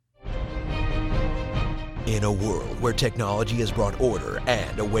In a world where technology has brought order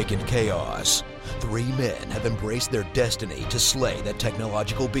and awakened chaos, three men have embraced their destiny to slay that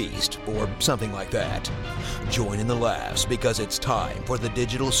technological beast, or something like that. Join in the laughs because it's time for the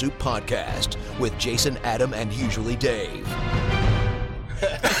Digital Soup Podcast with Jason, Adam, and usually Dave.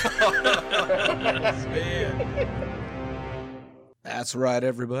 That's right,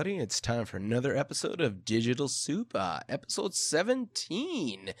 everybody. It's time for another episode of Digital Soup, episode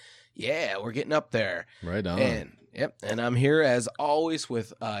 17. Yeah, we're getting up there. Right on. And I'm here as always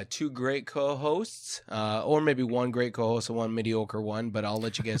with two great co-hosts, or maybe one great co-host and one mediocre one, but I'll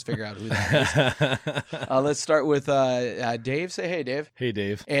let you guys figure out who that is. Let's start with Dave. Say hey, Dave. Hey,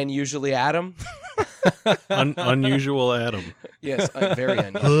 Dave. And usually Adam. Unusual Adam. Yes, very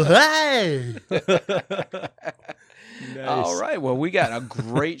unusual. Hey! Nice. All right. Well, we got a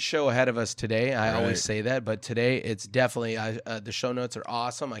great show ahead of us today. I always say that, but today it's definitely, the show notes are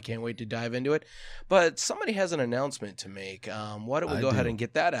awesome. I can't wait to dive into it. But somebody has an announcement to make. Why don't we go ahead and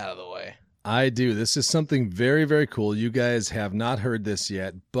get that out of the way? I do. This is something very, very cool. You guys have not heard this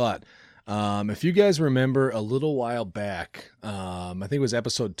yet, but if you guys remember a little while back, I think it was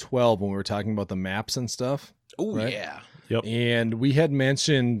episode 12 when we were talking about the maps and stuff. Oh, right? Yeah. Yep. And we had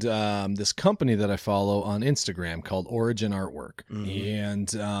mentioned this company that I follow on Instagram called Origin Artwork.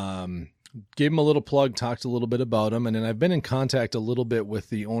 Mm-hmm. And gave him a little plug, talked a little bit about him. And then I've been in contact a little bit with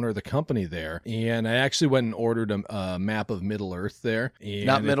the owner of the company there. And I actually went and ordered a map of Middle Earth there. And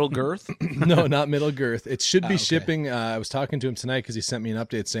not Middle Girth? No, not Middle Girth. It should be shipping. I was talking to him tonight because he sent me an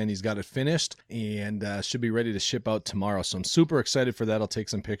update saying he's got it finished and should be ready to ship out tomorrow. So I'm super excited for that. I'll take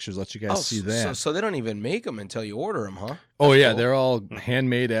some pictures, let you guys see that. So they don't even make them until you order them, huh? Oh, yeah, they're all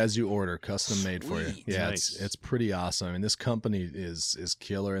handmade as you order, custom made for you. Yeah, nice. it's pretty awesome. I mean, this company is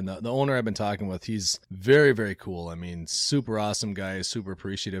killer, and the owner I've been talking with, he's very, very cool. I mean, super awesome guy, super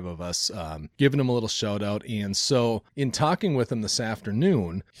appreciative of us giving him a little shout out. And so in talking with him this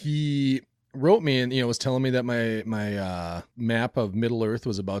afternoon, he wrote me and was telling me that my map of Middle Earth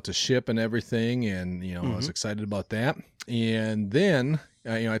was about to ship and everything, and I was excited about that. And then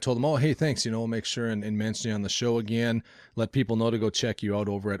I told him, oh, hey, thanks. We'll make sure and mention you on the show again. Let people know to go check you out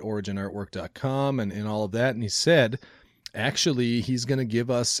over at originartwork.com and all of that. And he said, actually, he's going to give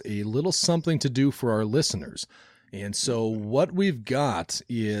us a little something to do for our listeners. And so what we've got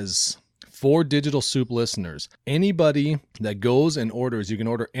is for Digital Soup listeners, anybody that goes and orders, you can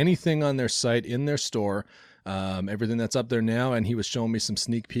order anything on their site, in their store, everything that's up there now. And he was showing me some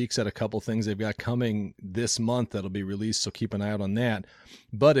sneak peeks at a couple things they've got coming this month that'll be released, so keep an eye out on that.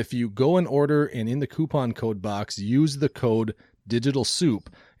 But if you go and order and in the coupon code box, use the code Digital Soup,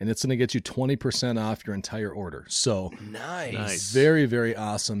 and it's going to get you 20% off your entire order. So nice. Very, very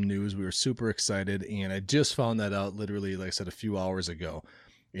awesome news. We were super excited, and I just found that out literally, like I said, a few hours ago.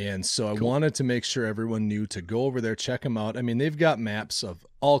 And so I wanted to make sure everyone knew to go over there, check them out. I mean, they've got maps of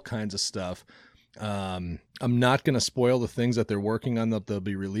all kinds of stuff. I'm not going to spoil the things that they're working on that they'll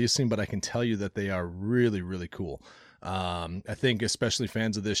be releasing, but I can tell you that they are really, really cool. I think especially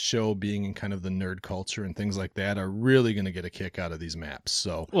fans of this show, being in kind of the nerd culture and things like that, are really going to get a kick out of these maps.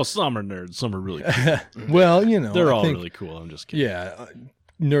 So, well, some are nerds, some are really cool. Well, they're all really cool. I'm just kidding. Yeah.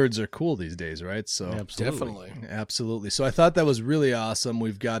 Nerds are cool these days, right? So Absolutely. So I thought that was really awesome.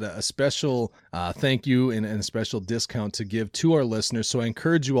 We've got a special thank you and a special discount to give to our listeners. So I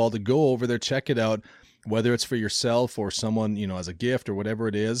encourage you all to go over there, check it out, whether it's for yourself or someone, as a gift or whatever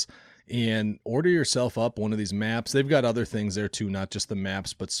it is, and order yourself up one of these maps. They've got other things there too, not just the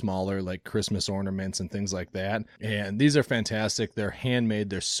maps, but smaller, like Christmas ornaments and things like that. And these are fantastic. They're handmade.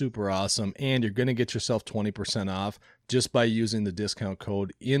 They're super awesome. And you're going to get yourself 20% off just by using the discount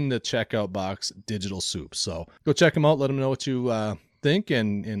code in the checkout box, Digital Soup. So go check them out. Let them know what you think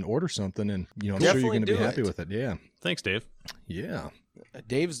and order something. And, I'm sure you're going to be happy with it. Yeah. Thanks, Dave. Yeah.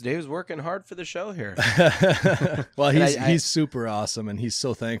 Dave's working hard for the show here. Well, he's super awesome, and he's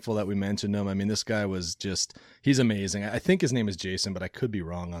so thankful that we mentioned him. I mean, this guy was he's amazing. I think his name is Jason, but I could be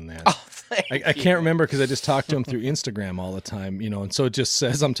wrong on that. Oh, I can't remember because I just talk to him through Instagram all the time, and so it just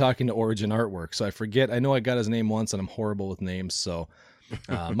says I'm talking to Origin Artwork. So I forget. I know I got his name once, and I'm horrible with names, so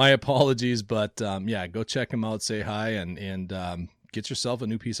my apologies. But yeah, go check him out, say hi, and get yourself a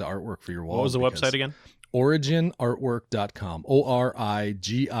new piece of artwork for your wall. What was the website again? originartwork.com.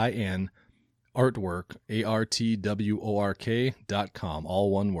 ORIGIN artwork, ARTWORK.com,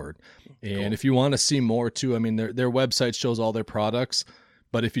 all one word. And if you want to see more too, I mean, their website shows all their products,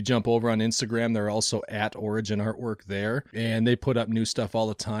 but if you jump over on Instagram, they're also at Origin Artwork there, and they put up new stuff all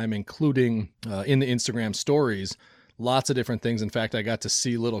the time, including in the Instagram stories, lots of different things. In fact, I got to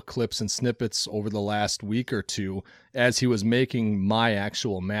see little clips and snippets over the last week or two. As he was making my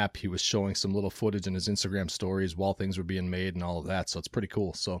actual map, he was showing some little footage in his Instagram stories while things were being made and all of that. So it's pretty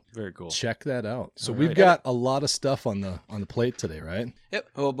cool. So very cool. Check that out. So all we've right. got a lot of stuff on the plate today, right? Yep.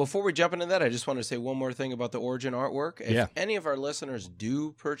 Well, before we jump into that, I just want to say one more thing about the Origin artwork. If any of our listeners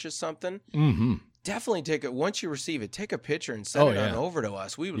do purchase something, definitely take it. Once you receive it, take a picture and send it on over to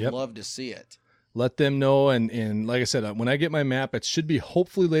us. We would love to see it. Let them know. And like I said, when I get my map, it should be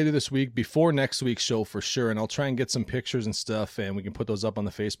hopefully later this week, before next week's show for sure. And I'll try and get some pictures and stuff, and we can put those up on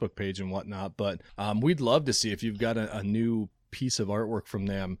the Facebook page and whatnot. But we'd love to see if you've got a new piece of artwork from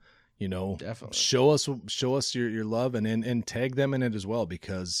them. You know, definitely show us your love and tag them in it as well,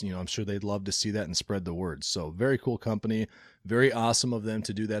 because, you know, I'm sure they'd love to see that and spread the word. So very cool company, very awesome of them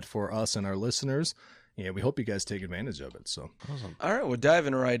to do that for us and our listeners. Yeah, we hope you guys take advantage of it. So awesome. All right, we're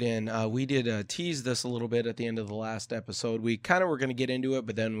diving right in. We did tease this a little bit at the end of the last episode. We kind of were going to get into it,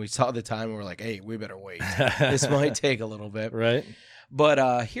 but then we saw the time and we're like, hey, we better wait. This might take a little bit. Right.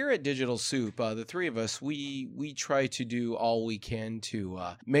 But here at Digital Soup, the three of us, we try to do all we can to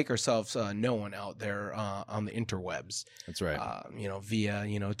make ourselves known out there on the interwebs. That's right. You know, via,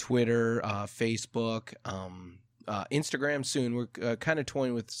 you know, Twitter, Facebook, Instagram soon. We're kind of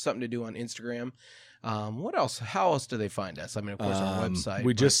toying with something to do on Instagram. What else? How else do they find us? I mean, of course, our website.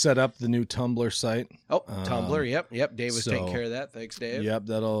 We just set up the new Tumblr site. Oh, Tumblr. Yep. Dave was taking care of that. Thanks, Dave. Yep.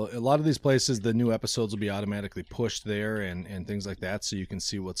 A lot of these places, the new episodes will be automatically pushed there and things like that, so you can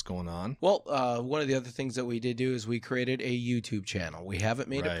see what's going on. Well, one of the other things that we did do is we created a YouTube channel. We haven't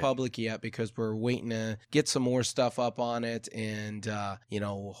made it public yet because we're waiting to get some more stuff up on it and, you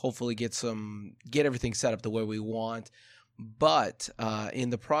know, hopefully get everything set up the way we want. But in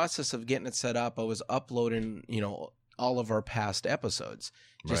the process of getting it set up, I was uploading, you know, all of our past episodes,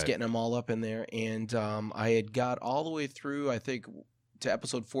 just getting them all up in there. And I had got all the way through, I think, to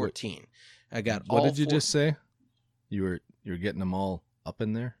episode 14. I got What did you just say? You were getting them all up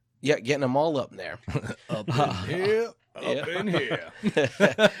in there? Yeah, getting them all up in there. Up in here. Up in here.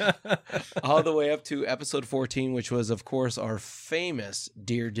 All the way up to episode 14, which was, of course, our famous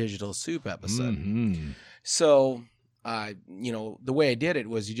Dear Digital Soup episode. Mm-hmm. So... you know, the way I did it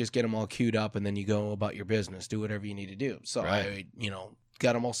was you just get them all queued up and then you go about your business, do whatever you need to do. So I, you know,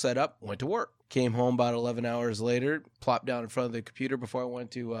 got them all set up, went to work, came home about 11 hours later, plopped down in front of the computer before I went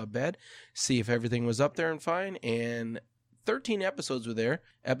to bed, see if everything was up there and fine. And 13 episodes were there.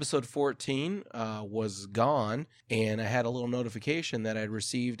 Episode 14 was gone. And I had a little notification that I'd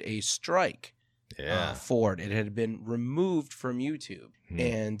received a strike. For it. It had been removed from YouTube.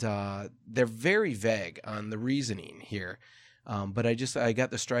 And they're very vague on the reasoning here. But I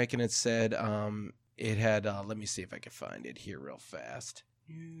got the strike and it said it had, let me see if I can find it here real fast.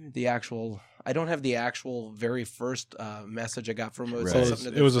 I don't have the actual very first message I got from it.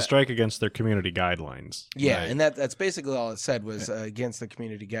 It was a strike against their community guidelines. Yeah, and that's basically all it said was against the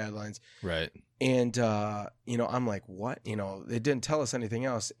community guidelines. Right. And, you know, I'm like, what? You know, it didn't tell us anything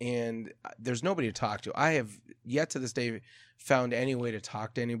else. And there's nobody to talk to. I have yet to this day found any way to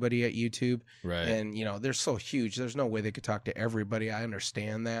talk to anybody at YouTube. Right. And, you know, they're so huge. There's no way they could talk to everybody. I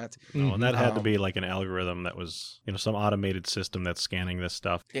understand that. No, and that had to be like an algorithm that was, you know, some automated system that's scanning this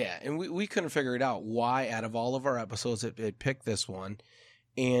stuff. Yeah. And we couldn't figure it out why out of all of our episodes it picked this one.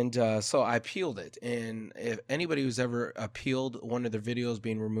 And so I appealed it. And if anybody who's ever appealed one of their videos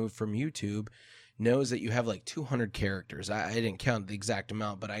being removed from YouTube knows that you have like 200 characters. I didn't count the exact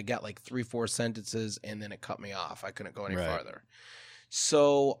amount, but I got like 3-4 sentences and then it cut me off. I couldn't go any farther.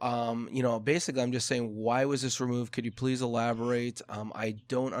 So, you know, basically I'm just saying, why was this removed? Could you please elaborate? I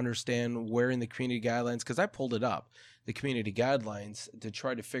don't understand where in the community guidelines, because I pulled it up, the community guidelines, to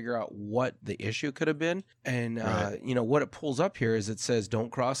try to figure out what the issue could have been. And, you know, what it pulls up here is it says,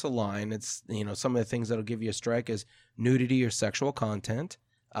 don't cross a line. It's, you know, some of the things that'll give you a strike is nudity or sexual content.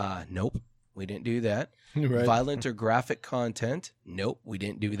 Nope. We didn't do that. Violent or graphic content. Nope, we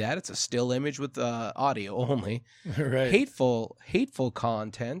didn't do that. It's a still image with audio only. Hateful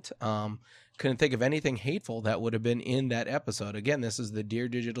content. Couldn't think of anything hateful that would have been in that episode. Again, this is the Dear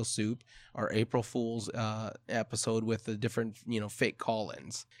Digital Soup, our April Fool's episode with the different, you know, fake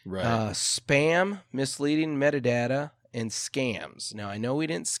call-ins. Spam, misleading metadata, and scams. Now, I know we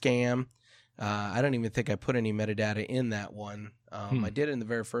didn't scam. I don't even think I put any metadata in that one. I did in the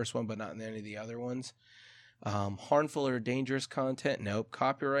very first one, but not in any of the other ones. Harmful or dangerous content, nope.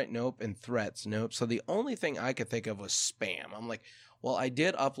 Copyright, nope. And threats, nope. So the only thing I could think of was spam. I'm like, well, I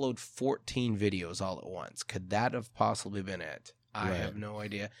did upload 14 videos all at once. Could that have possibly been it? I have no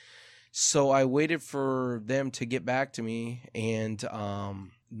idea. So I waited for them to get back to me, and the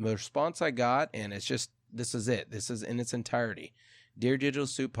response I got, and it's just this is it. This is in its entirety. Dear Digital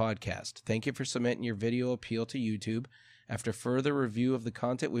Soup Podcast, thank you for submitting your video appeal to YouTube. After further review of the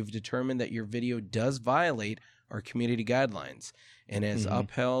content, we've determined that your video does violate our community guidelines and has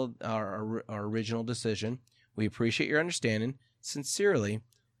upheld our original decision. We appreciate your understanding. Sincerely,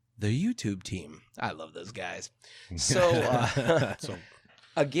 the YouTube team. I love those guys. So,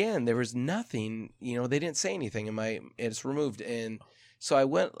 again, there was nothing, they didn't say anything. It's removed. And so I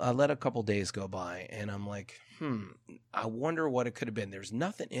let a couple days go by, and I'm like, I wonder what it could have been. There's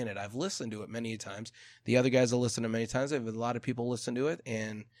nothing in it. I've listened to it many times. The other guys have listened to it many times. I've had a lot of people listen to it,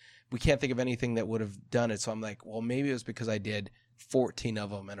 and we can't think of anything that would have done it. So I'm like, well, maybe it was because I did 14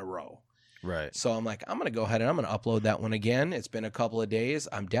 of them in a row. Right. So I'm like, I'm going to go ahead and I'm going to upload that one again. It's been a couple of days.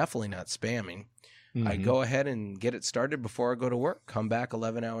 I'm definitely not spamming. I go ahead and get it started before I go to work, come back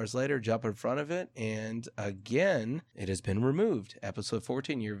 11 hours later, jump in front of it, and again, it has been removed. Episode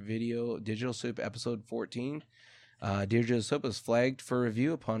 14, your video, Digital Soup, episode 14. Dear Digital Soup is flagged for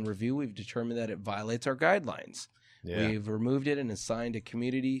review. Upon review, we've determined that it violates our guidelines. Yeah. We've removed it and assigned a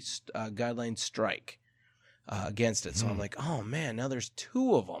community guideline strike against it. So I'm like, oh, man, now there's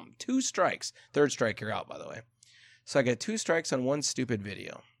 2 of them. 2 strikes. 3rd strike, you're out, by the way. So I got 2 strikes on 1 stupid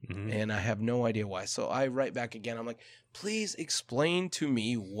video, and I have no idea why. So I write back again. I'm like, please explain to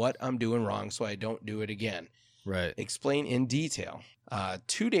me what I'm doing wrong so I don't do it again. Right. Explain in detail.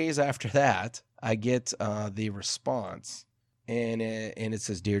 2 days after that, I get the response, and it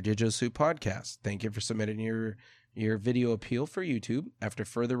says, Dear Digital Soup Podcast, thank you for submitting your video appeal for YouTube. After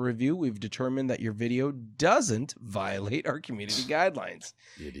further review, we've determined that your video doesn't violate our community guidelines.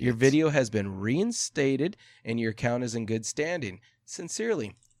 Idiots. Your video has been reinstated and your account is in good standing.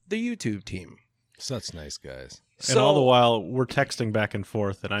 Sincerely, the YouTube team. So that's nice, guys. And all the while, we're texting back and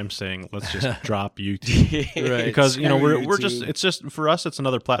forth, and I'm saying, let's just drop YouTube. Right. Because, we're just, it's just, for us, it's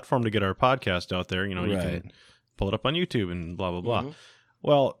another platform to get our podcast out there. You can pull it up on YouTube and blah, blah, blah.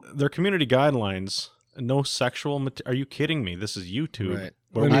 Well, their community guidelines... No sexual material. Are you kidding me? This is YouTube. Right.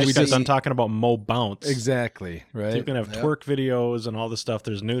 Where we just done talking about Mo Bounce. Exactly. Right. So you can have twerk videos and all this stuff.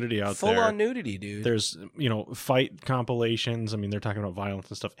 There's nudity out there. Full on nudity, dude. There's, fight compilations. I mean, they're talking about violence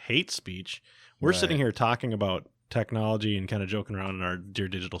and stuff. Hate speech. We're sitting here talking about technology and kind of joking around in our Dear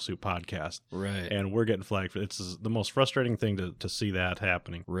Digital Soup podcast. Right. And we're getting flagged for it. It's the most frustrating thing to see that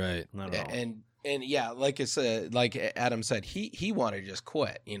happening. Right. I don't know. And yeah, like I said, like Adam said, he wanted to just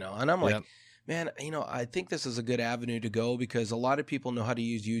quit, and I'm like, man, I think this is a good avenue to go because a lot of people know how to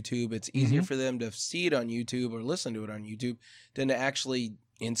use YouTube. It's easier for them to see it on YouTube or listen to it on YouTube than to actually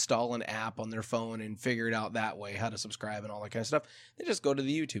install an app on their phone and figure it out that way, how to subscribe and all that kind of stuff. They just go to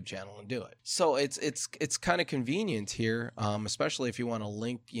the YouTube channel and do it. So it's kind of convenient here, especially if you want to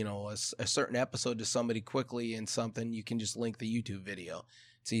link, a certain episode to somebody quickly in something, you can just link the YouTube video.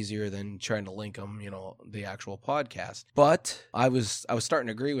 It's easier than trying to link them, the actual podcast. But I was starting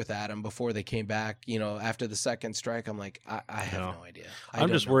to agree with Adam before they came back. After the 2nd strike, I'm like, I have no idea. I'm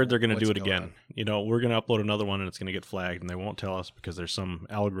just worried they're going to do it again. We're going to upload another one and it's going to get flagged, and they won't tell us because there's some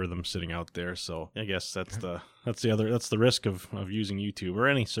algorithm sitting out there. So I guess that's the risk of using YouTube or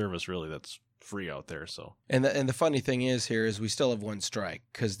any service really that's free out there. So and the funny thing is we still have 1 strike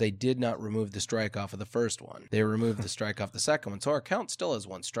because they did not remove the strike off of the first one. They removed the strike off the second one, so our account still has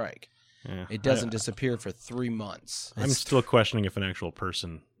 1 strike. It doesn't disappear for 3 months. I'm still questioning if an actual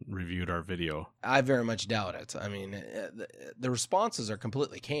person reviewed our video. I very much doubt it. I mean, the responses are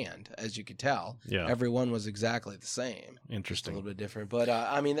completely canned, as you could tell. Yeah, everyone was exactly the same. Interesting, just a little bit different, but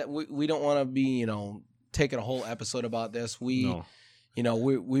we don't want to be taking a whole episode about this. No.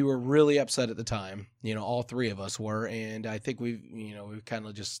 We were really upset at the time. All 3 of us were, and I think we've kind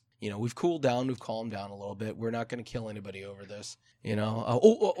of just, we've cooled down, we've calmed down a little bit. We're not going to kill anybody over this.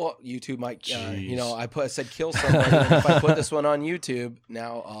 YouTube might, I said kill somebody. And if I put this one on YouTube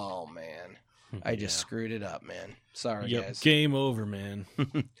now, oh man, I just screwed it up, man. Sorry, guys. Game over, man.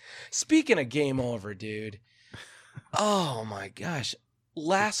 Speaking of game over, dude. Oh my gosh.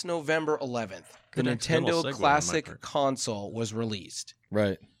 Last November 11th, the Nintendo Classic console was released.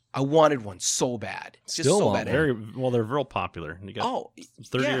 Right. I wanted one so bad. Just Still so bad. They're real popular. You got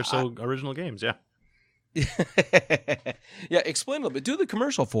 30 or so original games, yeah. Yeah, explain a little bit. Do the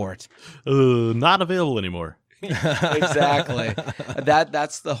commercial for it. Not available anymore. Exactly.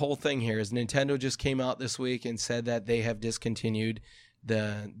 That's the whole thing here is Nintendo just came out this week and said that they have discontinued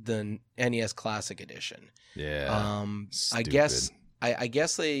the NES Classic Edition. Yeah. I guess I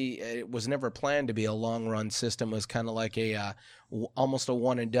guess it was never planned to be a long run system. It was kind of like almost a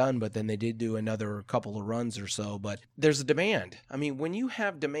one and done, but then they did do another couple of runs or so. But there's a demand. I mean, when you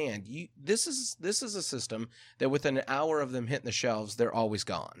have demand, this is a system that within an hour of them hitting the shelves, they're always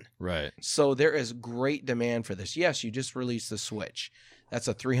gone. Right. So there is great demand for this. Yes, you just released the Switch. That's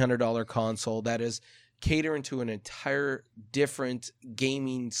a $300 console. That is catering to an entire different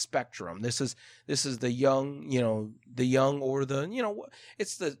gaming spectrum. This is the young, or the,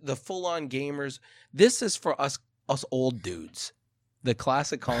 it's the full on gamers. This is for us old dudes. The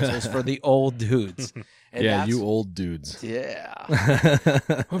classic consoles for the old dudes. And yeah, you old dudes. Yeah.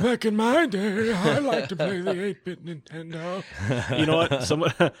 Well, back in my day, I liked to play the 8-bit Nintendo. You know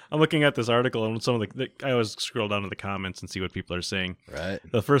what? I'm looking at this article, and some of I always scroll down to the comments and see what people are saying. Right.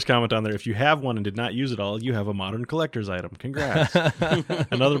 The first comment on there: if you have one and did not use it all, you have a modern collector's item. Congrats.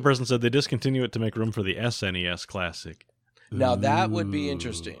 Another person said they discontinue it to make room for the SNES Classic. Now that would be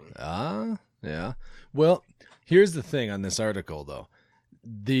interesting. Yeah. Well, here's the thing on this article, though.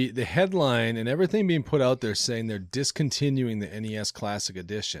 The headline and everything being put out there saying they're discontinuing the NES Classic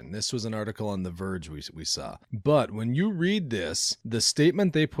Edition. This was an article on The Verge we saw. But when you read this, the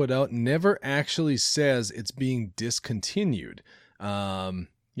statement they put out never actually says it's being discontinued.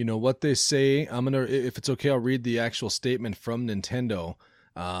 What they say, if it's okay, I'll read the actual statement from Nintendo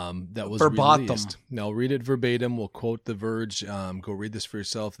that was verbatim. Released. Now, I'll read it verbatim. We'll quote The Verge. Go read this for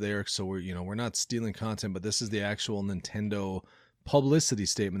yourself there. So we're not stealing content, but this is the actual Nintendo publicity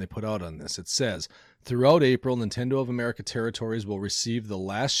statement they put out on this. It says, throughout April, Nintendo of America territories will receive the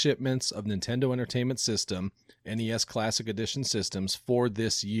last shipments of Nintendo Entertainment System, NES Classic Edition systems for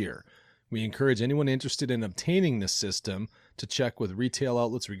this year. We encourage anyone interested in obtaining this system to check with retail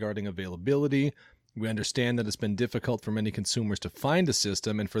outlets regarding availability. We understand that it's been difficult for many consumers to find a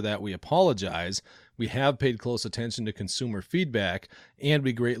system, and for that we apologize. We have paid close attention to consumer feedback, and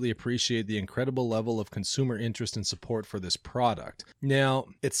we greatly appreciate the incredible level of consumer interest and support for this product. Now,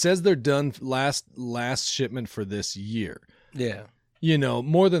 it says they're done last shipment for this year. Yeah.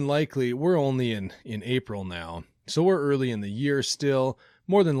 More than likely, we're only in April now, so we're early in the year still.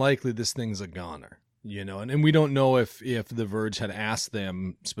 More than likely, this thing's a goner. And we don't know if The Verge had asked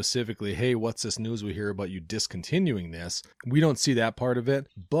them specifically, hey, what's this news we hear about you discontinuing this? We don't see that part of it.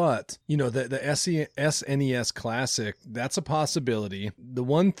 But, the SNES Classic, that's a possibility. The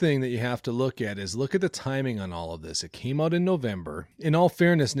one thing that you have to look at is look at the timing on all of this. It came out in November. In all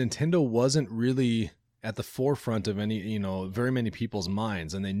fairness, Nintendo wasn't really at the forefront of very many people's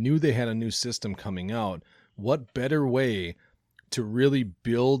minds, and they knew they had a new system coming out. What better way to really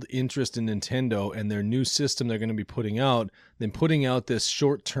build interest in Nintendo and their new system they're going to be putting out than putting out this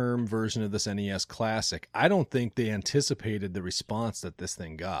short-term version of this NES Classic? I don't think they anticipated the response that this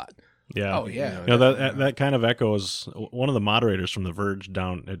thing got. Yeah. Oh, yeah. That kind of echoes one of the moderators from The Verge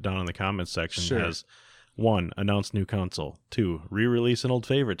down in the comments section has 1. Announce new console. 2. Re-release an old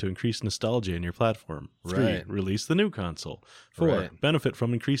favorite to increase nostalgia in your platform. 3. Right. Release the new console. 4. Right. Benefit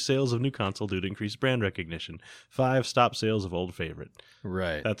from increased sales of new console due to increased brand recognition. 5. Stop sales of old favorite.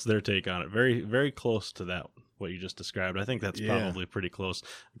 Right. That's their take on it. Very, very close to that, what you just described. I think that's probably pretty close.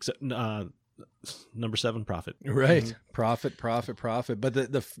 Except number 7, profit. Right. Profit. But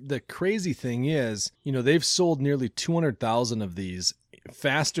the crazy thing is, they've sold nearly 200,000 of these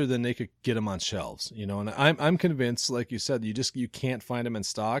faster than they could get them on shelves, and I'm convinced, like you said, you can't find them in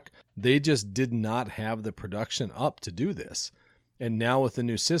stock. They just did not have the production up to do this. And now with the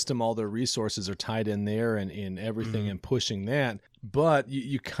new system, all their resources are tied in there and in everything and pushing that. But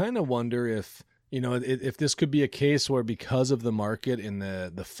you kind of wonder if this could be a case where, because of the market and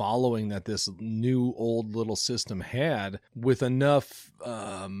the following that this new old little system had, with enough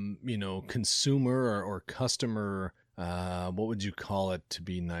consumer or customer, what would you call it to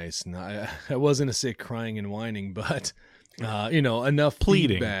be nice? Now, I wasn't going to say crying and whining, but enough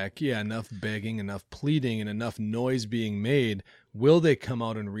pleading. Feedback, enough begging, enough pleading, and enough noise being made. Will they come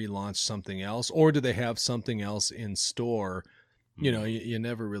out and relaunch something else, or do they have something else in store? You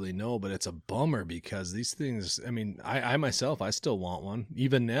never really know, but it's a bummer because these things, I myself, I still want one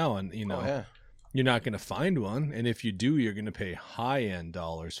even now. And, you're not going to find one. And if you do, you're going to pay high-end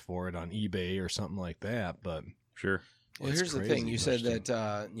dollars for it on eBay or something like that. But sure. Well, here's the thing. You said that,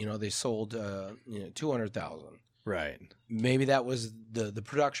 they sold, 200,000. Right. Maybe that was the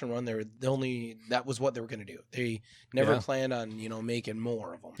production run. That was what they were going to do. They never planned on, making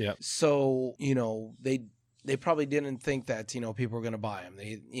more of them. Yep. So, they probably didn't think that, people were going to buy them.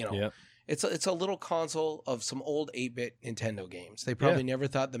 It's a little console of some old 8-bit Nintendo games. They probably never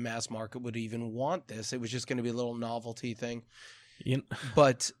thought the mass market would even want this. It was just going to be a little novelty thing.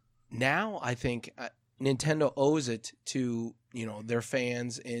 But now I think, Nintendo owes it to, their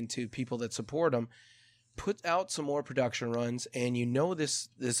fans and to people that support them. Put out some more production runs, and this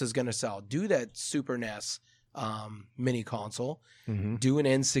is going to sell. Do that Super NES mini console. Mm-hmm. Do an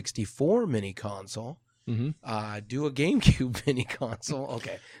N64 mini console. Mm-hmm. Do a GameCube mini console.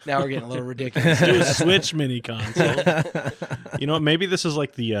 Okay, now we're getting a little ridiculous. Do a Switch mini console. You know what? Maybe this is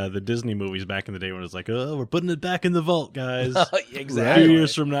like the Disney movies back in the day when it's like, oh, we're putting it back in the vault, guys. Exactly. A few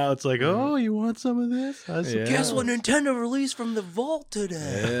years from now, it's like, oh, you want some of this? Guess what Nintendo released from the vault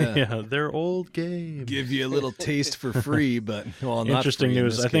today? Yeah, their old game. Give you a little taste for free, but not interesting free in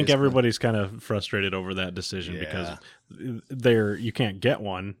news. this I think case, everybody's kind of frustrated over that decision because you can't get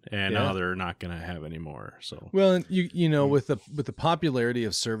one, and now they're not going to have any more. So well, and with the popularity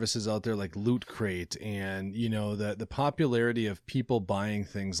of services out there like Loot Crate, and the popularity of people buying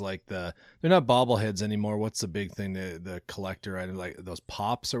things like they're not bobbleheads anymore. What's the big thing? The collector item, like those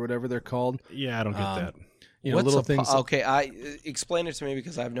pops or whatever they're called. Yeah, I don't get that. What's little things. Okay, explain it to me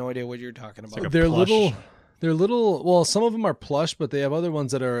because I have no idea what you're talking about. Like they're plush. They're little. Well, some of them are plush, but they have other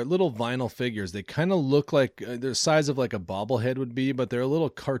ones that are little vinyl figures. They kind of look like they're the size of like a bobblehead would be, but they're a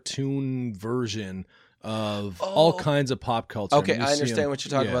little cartoon version of all kinds of pop culture. Okay, I understand what you're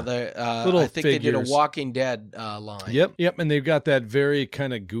talking about there. Little I think figures. they did a Walking Dead line. Yep, and they've got that very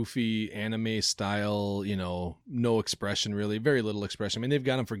kind of goofy anime style, no expression really, very little expression. I mean, they've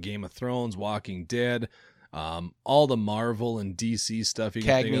got them for Game of Thrones, Walking Dead, all the Marvel and DC stuff. You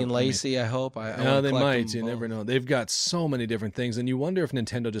can think Cagney of. and Lacey, I hope. No, they might. You never know. They've got so many different things, and you wonder if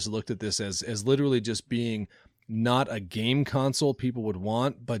Nintendo just looked at this as literally just being not a game console people would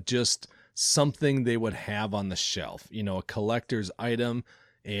want, but just something they would have on the shelf, a collector's item.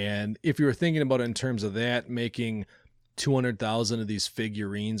 And if you were thinking about it in terms of that, making 200,000 of these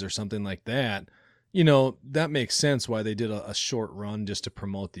figurines or something like that, that makes sense why they did a short run just to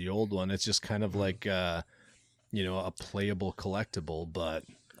promote the old one. It's just kind of like, a playable collectible, but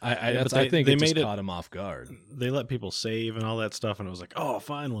I think they just caught them off guard. They let people save and all that stuff, and it was like, oh,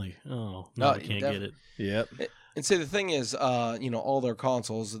 finally. Oh, no, I can't get it. Yep. And see, the thing is, all their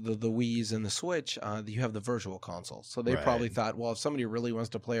consoles, the Wiis and the Switch, you have the virtual console. So they probably thought, well, if somebody really wants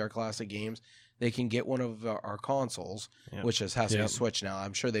to play our classic games, they can get one of our consoles, which has to be a Switch now.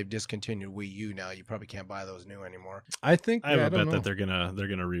 I'm sure they've discontinued Wii U now. You probably can't buy those new anymore. I think I have a bet that they're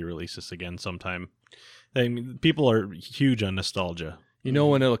gonna re-release this again sometime. People are huge on nostalgia.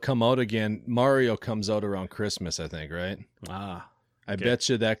 When it'll come out again, Mario comes out around Christmas, I think, right? I bet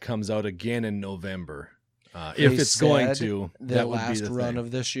you that comes out again in November. If it's going to, that would be the run thing.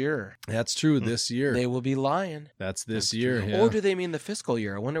 of this year. That's true. This year they will be lying. That's this year. Yeah. Or do they mean the fiscal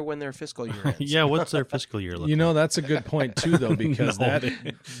year? I wonder when their fiscal year ends. Yeah, what's their fiscal year look like? That's a good point too, though, because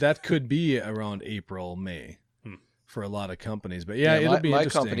that could be around April, May for a lot of companies. But it'll be my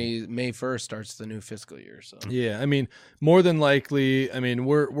interesting. company May 1st starts the new fiscal year. So yeah, more than likely,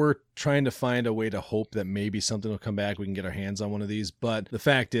 we're trying to find a way to hope that maybe something will come back. We can get our hands on one of these. But the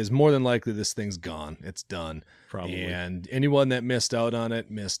fact is, more than likely, this thing's gone. It's done. Probably. And anyone that missed out on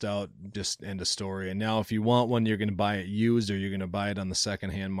it, missed out. Just end of story. And now if you want one, you're going to buy it used, or you're going to buy it on the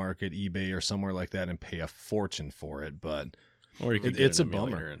secondhand market, eBay or somewhere like that, and pay a fortune for it. But or you could it's a an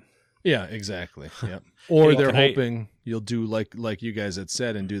bummer. And... Yeah, exactly. Yep. Or they're hoping you'll do like you guys had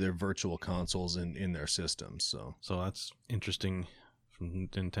said and do their virtual consoles in their systems. So that's interesting from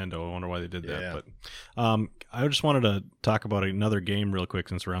Nintendo. I wonder why they did that. Yeah. But I just wanted to talk about another game real quick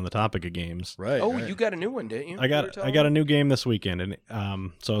since we're on the topic of games. Right. Oh, you got a new one, didn't you? I got a new game this weekend, and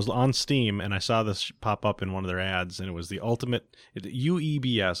so I was on Steam and I saw this pop up in one of their ads, and it was the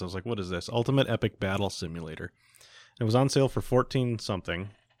UEBS. I was like, what is this? Ultimate Epic Battle Simulator. It was on sale for $14 something.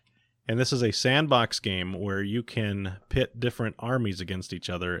 And this is a sandbox game where you can pit different armies against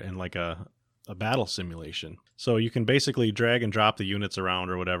each other in like a battle simulation. So you can basically drag and drop the units around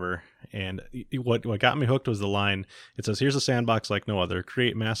or whatever. And what got me hooked was the line. It says, here's a sandbox like no other.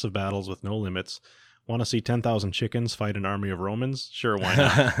 Create massive battles with no limits. Want to see 10,000 chickens fight an army of Romans? Sure, why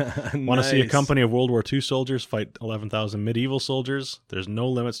not? Want to see a company of World War II soldiers fight 11,000 medieval soldiers? There's no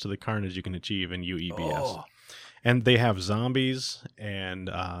limits to the carnage you can achieve in UEBS. Oh. And they have zombies and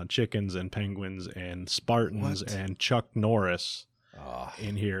chickens and penguins and Spartans and Chuck Norris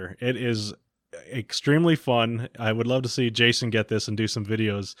in here. It is extremely fun. I would love to see Jason get this and do some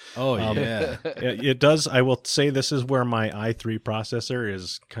videos. Oh, yeah. It does. I will say this is where my i3 processor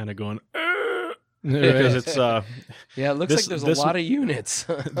is kind of going... because it's it looks like there's a lot of units.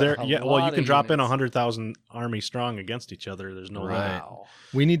 You can drop in 100,000 army strong against each other. There's no limit.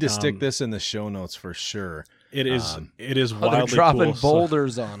 We need to stick this in the show notes for sure. It is they're wildly dropping cool.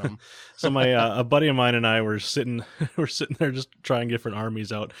 boulders on them. So my a buddy of mine and I were sitting there just trying different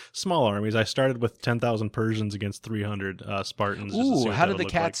armies out, small armies. I started with 10,000 Persians against 300 Spartans. Ooh, how did the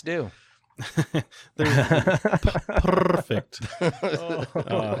cats do? They're perfect.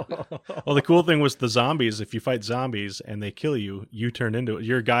 Well, the cool thing was the zombies. If you fight zombies and they kill you,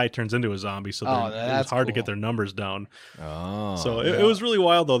 your guy turns into a zombie. So it's hard to get their numbers down. Oh, so it was really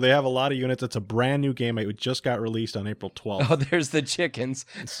wild though. They have a lot of units. It's a brand new game. It just got released on April 12th. Oh, there's the chickens.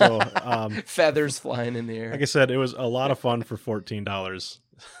 So feathers flying in the air. like I said, it was a lot of fun for $14.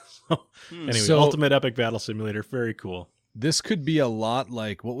 Anyway, Ultimate Epic Battle Simulator, very cool. This could be a lot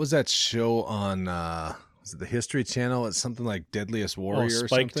like, what was that show on, was it the History Channel? It's something like Deadliest Warrior or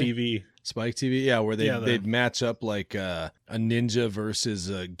something? Spike TV. Spike TV, yeah, where they'd match up like a ninja versus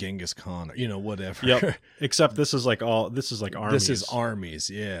Genghis Khan, or, whatever. Yep. Except this is like armies. This is armies,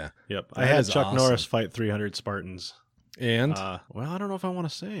 yeah. Yep. I had Chuck Norris fight 300 Spartans. And? Well, I don't know if I want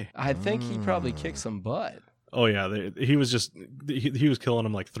to say. I think he probably kicked some butt. Oh yeah, he was killing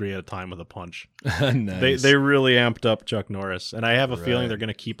them like 3 at a time with a punch. Nice. They really amped up Chuck Norris, and I have a feeling they're going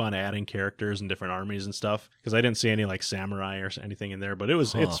to keep on adding characters and different armies and stuff because I didn't see any like samurai or anything in there. But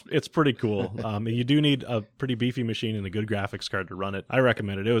it's pretty cool. You do need a pretty beefy machine and a good graphics card to run it. I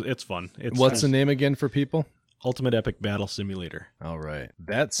recommend it. It's fun. What's the name again for people? Ultimate Epic Battle Simulator. All right,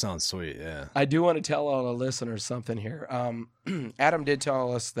 that sounds sweet. Yeah, I do want to tell all the listeners something here. Adam did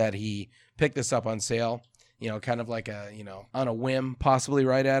tell us that he picked this up on sale. Kind of like on a whim, possibly,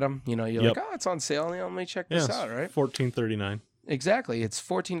 right, Adam? You're like, oh, it's on sale. Let me check this out, right? $14.39. Exactly. It's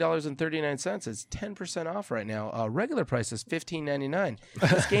 $14.39. It's 10% off right now. Regular price is $15.99.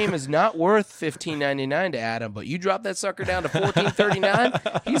 This game is not worth $15.99 to Adam, but you drop that sucker down to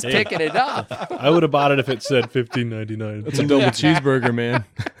 $14.39, he's picking it up. I would have bought it if it said $15.99. It's a double cheeseburger, man.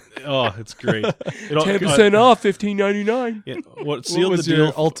 Oh, it's great. 10% off, $15.99. Yeah, what was the your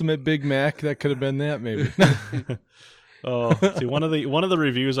deal? ultimate Big Mac? That could have been that, maybe. Oh, see, one of the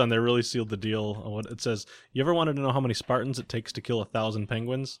reviews on there really sealed the deal. It says, "You ever wanted to know how many Spartans it takes to kill 1,000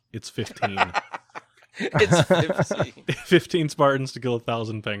 penguins? It's 15. It's 15. 15 Spartans to kill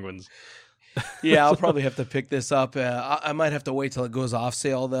 1,000 penguins." Yeah, I'll probably have to pick this up. I might have to wait till it goes off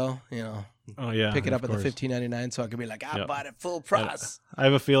sale, though. Oh yeah, pick it up at the $15.99, so I can be like, I bought it full price. I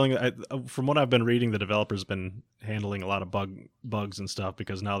have a feeling, from what I've been reading, the developer's been handling a lot of bugs and stuff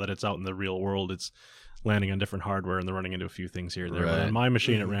because now that it's out in the real world, it's landing on different hardware and they're running into a few things here and there. Right. But on my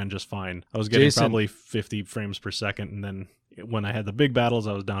machine, it ran just fine. I was getting probably 50 frames per second, and then when I had the big battles,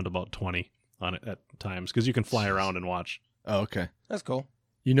 I was down to about 20 on it at times because you can fly around and watch. Oh, okay. That's cool.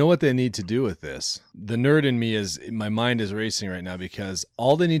 You know what they need to do with this? The nerd in me my mind is racing right now because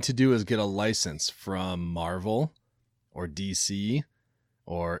all they need to do is get a license from Marvel or DC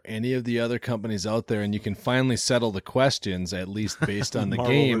or any of the other companies out there, and you can finally settle the questions, at least based on the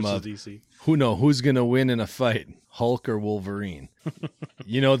game of DC. Who's going to win in a fight, Hulk or Wolverine.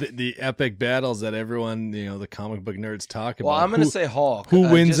 The epic battles that everyone, the comic book nerds talk about. Well, I'm going to say Hulk. Who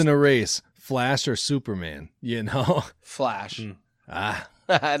wins in a race, Flash or Superman? Flash.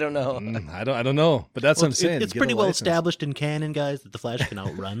 I don't know. I don't know, but that's what I'm saying. It's pretty well established in canon, guys, that the Flash can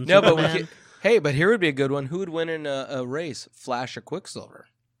outrun. No, but but here would be a good one. Who would win in a race, Flash or Quicksilver?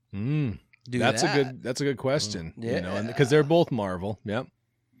 That's a good question. Yeah, because they're both Marvel. Yep,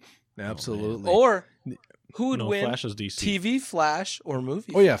 absolutely. Or who would win? Flash is DC. TV Flash or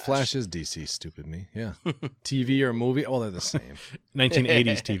movie? Oh yeah, Flash is DC. Stupid me. Yeah, TV or movie? Oh, they're the same.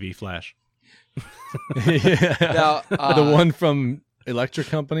 1980s TV Flash. Yeah. Now, the one from Electric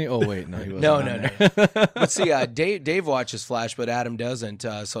Company? Oh wait, no, he wasn't. No. But see, Dave watches Flash, but Adam doesn't.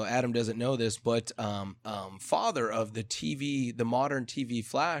 So Adam doesn't know this. But father of the modern TV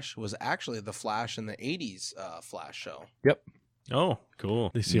Flash was actually the Flash in the '80s Flash show. Yep. Oh,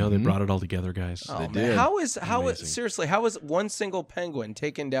 cool. They see how they brought it all together, guys. Oh, man. How is one single penguin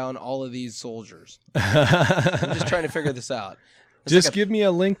taking down all of these soldiers? I'm just trying to figure this out. Just give me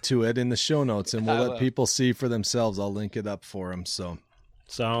a link to it in the show notes, and we'll let people see for themselves. I'll link it up for them. So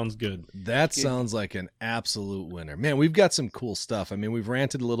sounds good. That sounds like an absolute winner. Man, we've got some cool stuff. I mean, we've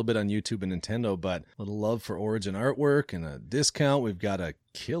ranted a little bit on YouTube and Nintendo, but a little love for Origin artwork and a discount. We've got a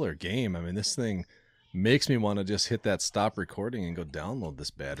killer game. I mean, this thing makes me want to just hit that stop recording and go download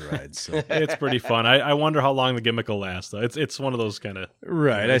this bad ride. So it's pretty fun. I wonder how long the gimmick will last, though. It's one of those kind of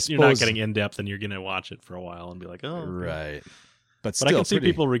right. I suppose you're not getting in depth, and you're going to watch it for a while and be like, oh, right. But I can see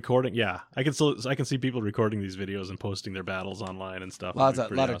people recording. Yeah, I can see people recording these videos and posting their battles online and stuff. A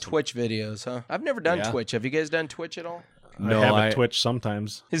lot of Twitch videos, huh? I've never done Twitch. Have you guys done Twitch at all? No, I have a Twitch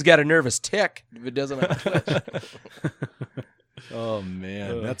sometimes. He's got a nervous tick if it doesn't have Twitch. Oh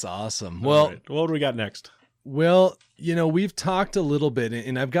man, that's awesome. Well, right. What do we got next? Well, we've talked a little bit,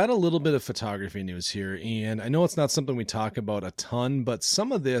 and I've got a little bit of photography news here, and I know it's not something we talk about a ton, but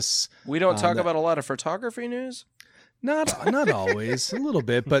some of this... We don't talk about a lot of photography news? Not always, a little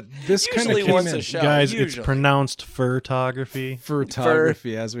bit, but this kind of Usually came once in. a show. Guys, usually. it's pronounced photography.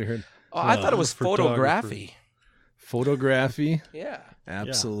 Photography, as we heard. Oh, I thought it was photography. Photography. Yeah.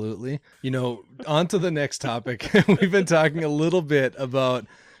 Absolutely. On to the next topic. We've been talking a little bit about,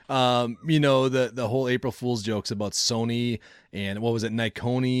 the whole April Fool's jokes about Sony and what was it,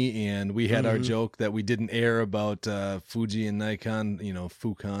 Nikon, and we had our joke that we didn't air about Fuji and Nikon,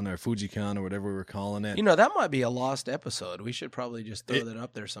 Fucon or Fujicon or whatever we were calling it. That might be a lost episode. We should probably just throw that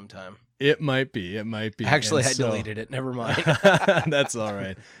up there sometime. It might be. Actually, I deleted it. Never mind. That's all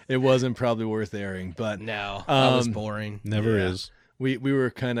right. It wasn't probably worth airing, but no, that was boring. Never is. We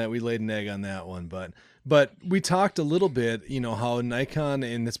were we laid an egg on that one, but we talked a little bit, how Nikon,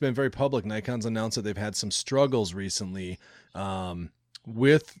 and it's been very public, Nikon's announced that they've had some struggles recently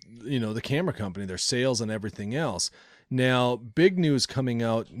with, the camera company, their sales and everything else. Now, big news coming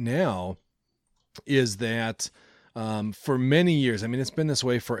out now is that for many years, it's been this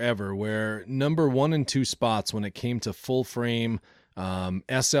way forever, where number 1 and 2 spots when it came to full frame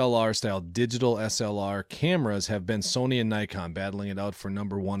SLR style digital SLR cameras have been Sony and Nikon battling it out for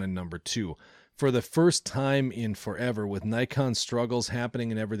number 1 and number 2. For the first time in forever, with Nikon struggles happening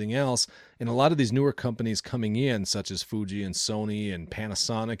and everything else, and a lot of these newer companies coming in, such as Fuji and Sony and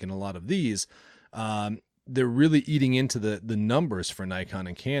Panasonic and a lot of these, they're really eating into the numbers for Nikon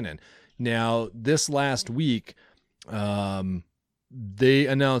and Canon. Now, this last week, they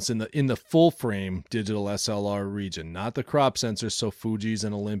announced in the full frame digital SLR region, not the crop sensors, so Fuji's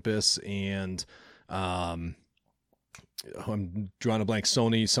and Olympus and I'm drawing a blank,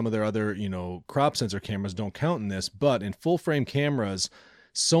 Sony, some of their other, crop sensor cameras don't count in this, but in full frame cameras,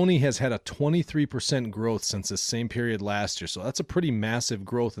 Sony has had a 23% growth since the same period last year. So that's a pretty massive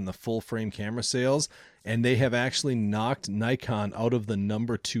growth in the full frame camera sales. And they have actually knocked Nikon out of the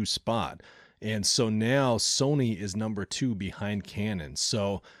number 2 spot. And so now Sony is number 2 behind Canon.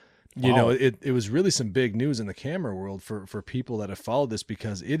 So, it was really some big news in the camera world for people that have followed this,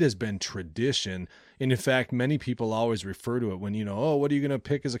 because it has been tradition. And in fact, many people always refer to it when, what are you going to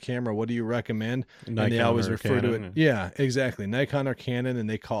pick as a camera? What do you recommend? Nikon, and they always refer Canon. to it. Yeah, exactly. Nikon or Canon. And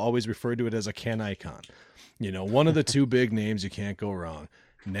they always refer to it as a Canicon. One of the two big names, you can't go wrong.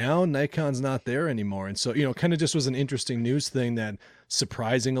 Now Nikon's not there anymore. And so, kind of just was an interesting news thing that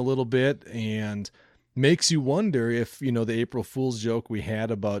surprising a little bit, and makes you wonder if, the April Fool's joke we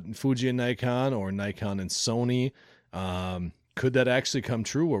had about Fuji and Nikon, or Nikon and Sony, could that actually come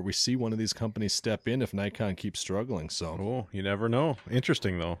true, where we see one of these companies step in if Nikon keeps struggling? So, you never know.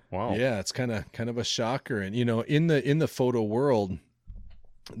 Interesting though. Wow. Yeah, it's kind of a shocker. And in the photo world,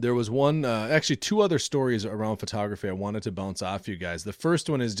 there was actually 2 other stories around photography I wanted to bounce off you guys. The first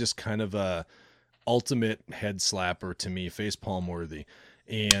one is just kind of a ultimate head slapper to me, facepalm worthy.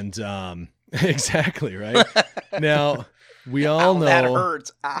 And exactly, right? Now, we all know that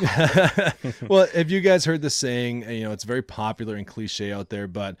hurts. Well, have you guys heard the saying, it's very popular and cliche out there,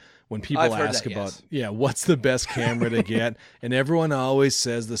 but when people ask about, what's the best camera to get? And everyone always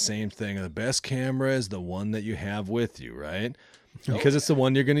says the same thing. The best camera is the one that you have with you, right? Because it's the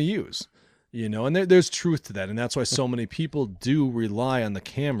one you're going to use. And there's truth to that. And that's why so many people do rely on the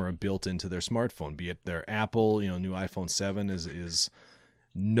camera built into their smartphone, be it their Apple, new iPhone 7 is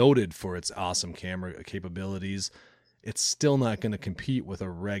noted for its awesome camera capabilities. It's still not going to compete with a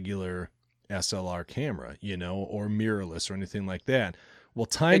regular SLR camera, or mirrorless or anything like that. Well,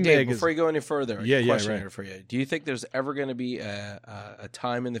 Time Dave, Mag before you go any further, question right. here for you. Do you think there's ever going to be a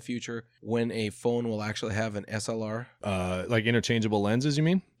time in the future when a phone will actually have an SLR? Like interchangeable lenses, you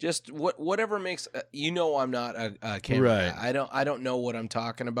mean? Just whatever makes I'm not a camera guy. I don't know what I'm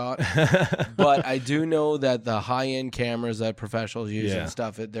talking about, but I do know that the high end cameras that professionals use and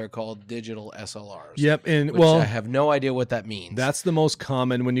stuff, they're called digital SLRs. Yep, and I have no idea what that means. That's the most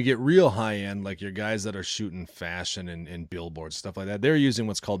common when you get real high end, like your guys that are shooting fashion and billboards, stuff like that. They're using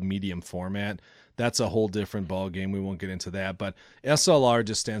what's called medium format. That's a whole different ball game. We won't get into that, but SLR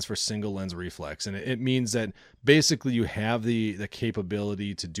just stands for single lens reflex, and it means that basically you have the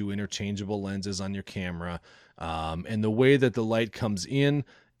capability to do interchangeable lenses on your camera, and the way that the light comes in,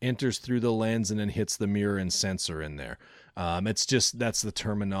 enters through the lens, and then hits the mirror and sensor in there. It's just, that's the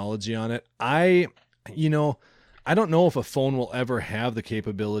terminology on it. I don't know if a phone will ever have the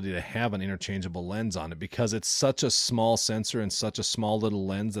capability to have an interchangeable lens on it, because it's such a small sensor and such a small little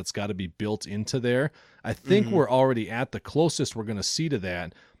lens that's got to be built into there. I think we're already at the closest we're going to see to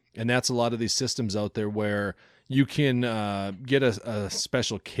that And that's a lot of these systems out there where you can get a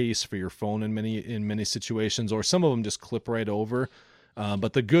special case for your phone in many situations, or some of them just clip right over.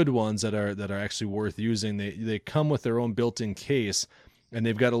 But the good ones that are actually worth using, they come with their own built-in case, and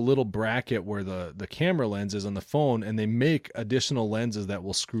they've got a little bracket where the camera lens is on the phone, and they make additional lenses that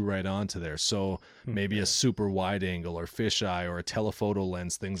will screw right onto there. So maybe a super wide angle or fisheye or a telephoto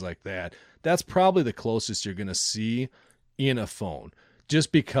lens, things like that. That's probably the closest you're going to see in a phone,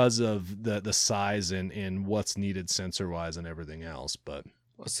 just because of the size and what's needed sensor-wise and everything else. But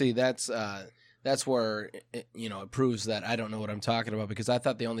well, see, that's where it proves that I don't know what I'm talking about, because I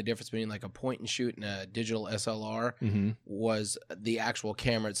thought the only difference between like a point and shoot and a digital SLR was the actual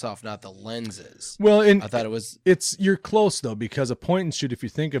camera itself, not the lenses. Well, I thought it was. You're close though, because a point and shoot, if you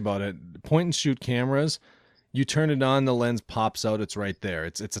think about it, point and shoot cameras, you turn it on, the lens pops out, it's right there.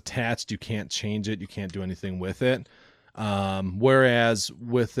 It's attached. You can't change it. You can't do anything with it. Whereas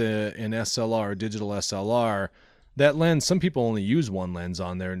with an SLR, a digital SLR, that lens, some people only use one lens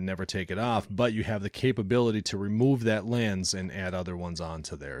on there and never take it off, but you have the capability to remove that lens and add other ones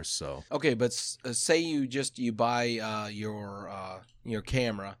onto there. So okay, but say you buy your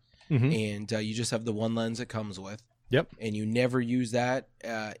camera and you just have the one lens it comes with. Yep. And you never use that.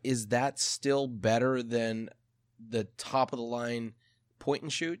 Is that still better than the top of the line point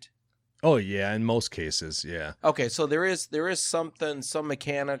and shoot? Oh yeah, in most cases, yeah. Okay, so there is some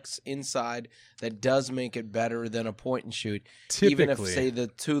mechanics inside that does make it better than a point and shoot, even if say the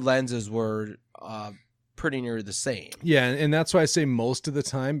two lenses were pretty near the same. Yeah, and that's why I say most of the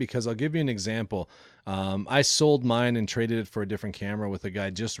time, because I'll give you an example. I sold mine and traded it for a different camera with a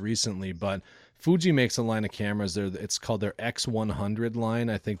guy just recently, but Fuji makes a line of cameras there. It's called their X100 line.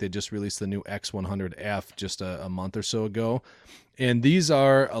 I think they just released the new X100F just a month or so ago. And these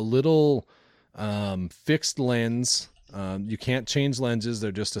are a little fixed lens. You can't change lenses.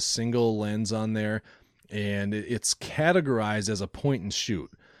 They're just a single lens on there. And it's categorized as a point and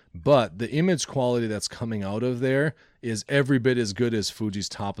shoot. But the image quality that's coming out of there is every bit as good as Fuji's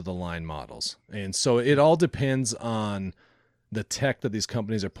top-of-the-line models. And so it all depends on the tech that these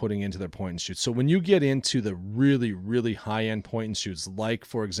companies are putting into their point and shoots. So when you get into the really, really high-end point and shoots, like,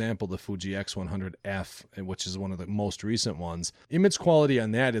 for example, the Fuji X100F, which is one of the most recent ones, image quality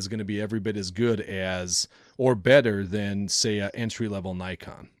on that is going to be every bit as good as or better than, say, an entry-level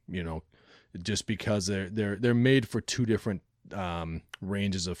Nikon, just because they're made for two different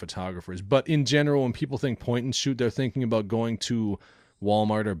ranges of photographers. But in general, when people think point and shoot, they're thinking about going to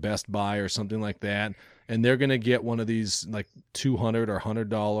Walmart or Best Buy or something like that, and they're going to get one of these like $200 or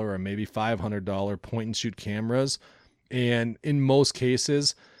 $100 or maybe $500 point and shoot cameras. And in most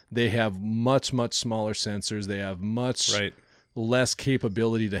cases, they have much, much smaller sensors. They have much less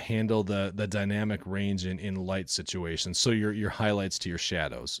capability to handle the dynamic range in light situations. So your highlights to your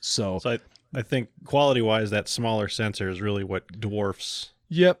shadows. So I think quality-wise, that smaller sensor is really what dwarfs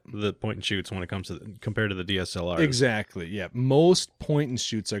the point and shoots when it comes to compared to the DSLR. Exactly. Yeah. Most point and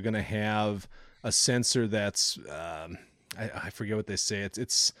shoots are going to have a sensor that's I forget what they say.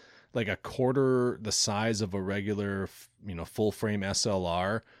 It's like a quarter the size of a regular full frame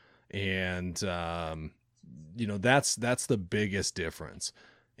SLR, and that's the biggest difference.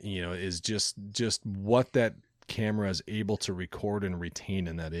 Is just what that camera is able to record and retain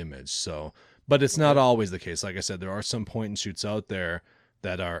in that image. So, but it's not always the case. Like I said, there are some point and shoots out there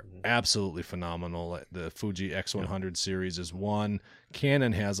that are absolutely phenomenal. The Fuji X100 series is one.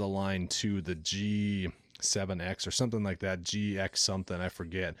 Canon has a line too, the G7X or something like that, GX something, I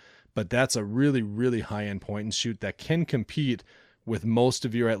forget. But that's a really, really high-end point and shoot that can compete with most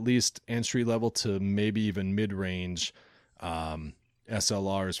of your at least entry-level to maybe even mid-range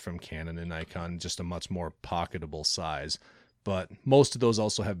SLRs from Canon and Nikon, just a much more pocketable size. But most of those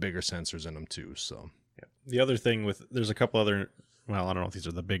also have bigger sensors in them too. So the other thing there's a couple other, well, I don't know if these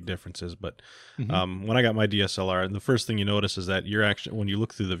are the big differences, but when I got my DSLR, the first thing you notice is that you're actually, when you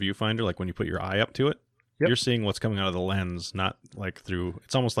look through the viewfinder, like when you put your eye up to it, you're seeing what's coming out of the lens, not like through,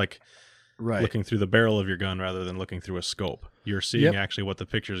 it's almost like looking through the barrel of your gun rather than looking through a scope. You're seeing actually what the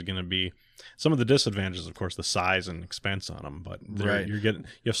picture is going to be. Some of the disadvantages, of course, the size and expense on them, but you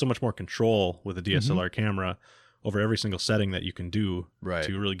have so much more control with a DSLR camera over every single setting that you can do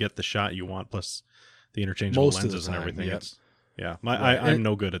to really get the shot you want, plus the interchangeable lenses and everything. I'm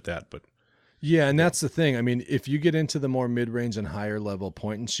no good at that, but yeah, and that's the thing. I mean, if you get into the more mid-range and higher level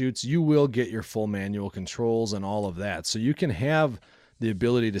point and shoots, you will get your full manual controls and all of that. So you can have the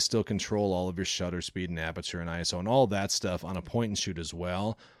ability to still control all of your shutter speed and aperture and ISO and all that stuff on a point and shoot as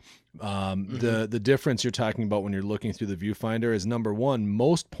well. The difference you're talking about when you're looking through the viewfinder is, number one,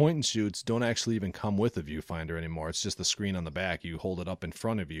 most point and shoots don't actually even come with a viewfinder anymore. It's just the screen on the back. You hold it up in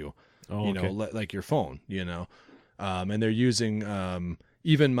front of you, like your phone, and they're using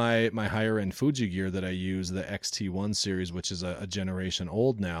even my higher end Fuji gear that I use, the XT1 series, which is a generation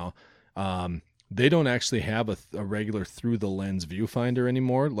old now. They don't actually have a regular through the lens viewfinder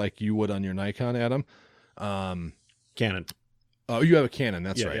anymore, like you would on your Nikon, Adam. Canon. Oh, you have a Canon.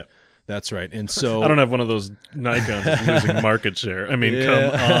 That's right. Yeah. That's right. And so I don't have one of those Nikons that's losing market share. I mean,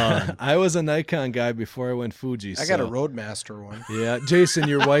 come on. I was a Nikon guy before I went Fuji. I got a Roadmaster one. Yeah, Jason,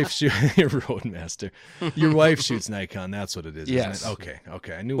 your wife your Roadmaster. Your wife shoots Nikon. That's what it is. Yes. Isn't it?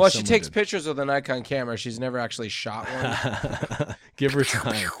 Okay. I knew. Well, she takes pictures with a Nikon camera. She's never actually shot one. Give her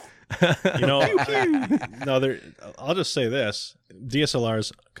time. I'll just say this: DSLR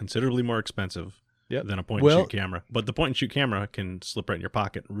is considerably more expensive than a point and shoot camera. But the point and shoot camera can slip right in your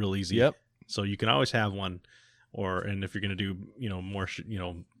pocket real easy. Yep. So you can always have one, and if you're going to do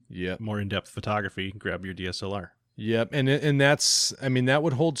more in-depth photography, grab your DSLR. Yep, and that's, I mean, that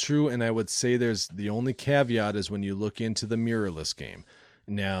would hold true, and I would say there's the only caveat is when you look into the mirrorless game.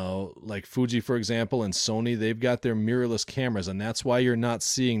 Now, like Fuji, for example, and Sony, they've got their mirrorless cameras, and that's why you're not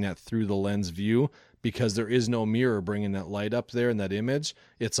seeing that through the lens view, because there is no mirror bringing that light up there in that image.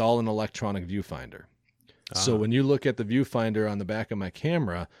 It's all an electronic viewfinder. So when you look at the viewfinder on the back of my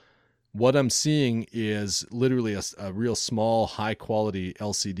camera, what I'm seeing is literally a real small, high-quality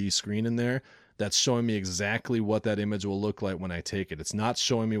LCD screen in there that's showing me exactly what that image will look like when I take it. It's not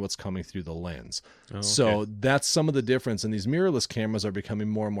showing me what's coming through the lens. So that's some of the difference. And these mirrorless cameras are becoming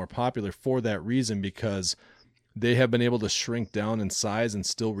more and more popular for that reason, because they have been able to shrink down in size and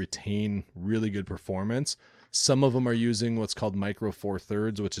still retain really good performance. Some of them are using what's called micro four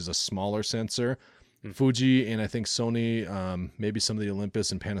thirds, which is a smaller sensor. Fuji and I think Sony, maybe some of the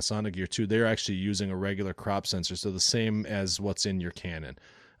Olympus and Panasonic gear too, they're actually using a regular crop sensor. So the same as what's in your Canon,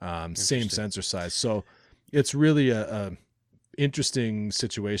 same sensor size. So it's really a interesting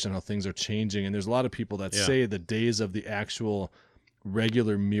situation how things are changing. And there's a lot of people that say the days of the actual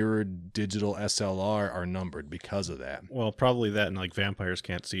regular mirrored digital SLR are numbered because of that. Well, probably that, and like vampires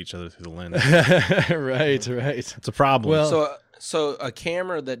can't see each other through the lens. Right. It's a problem. Well, So a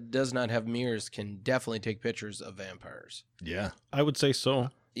camera that does not have mirrors can definitely take pictures of vampires. Yeah. I would say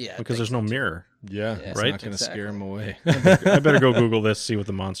so. Yeah, because there's no mirror. Yeah, it's right? not going to scare them away. I better go Google this, see what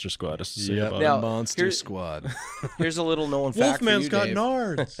the Monster Squad has to say about now, it. Monster Squad. Here's a little known fact Wolfman's for you, got Dave.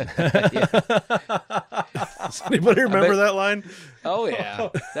 nards. Does anybody remember that line? Oh, yeah.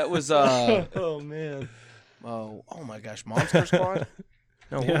 That was... oh, man. Oh my gosh. Monster Squad?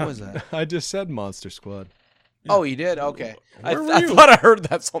 No, what was that? I just said Monster Squad. Oh, you did? Okay. I you? thought I heard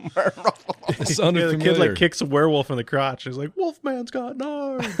that somewhere. It sounded The familiar. kid like kicks a werewolf in the crotch. He's like, Wolfman's got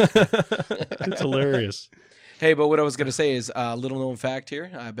nards. It's hilarious. Hey, but what I was going to say is a little known fact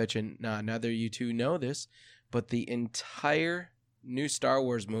here. I bet you neither you two know this, but the entire new Star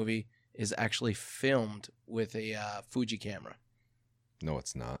Wars movie is actually filmed with a Fuji camera. No,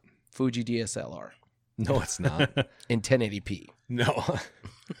 it's not. Fuji DSLR. No, it's not. In 1080p. No.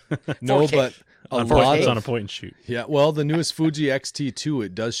 No, 4K. but a On lot it's of... on a point and shoot. Yeah, well, the newest Fuji X-T2,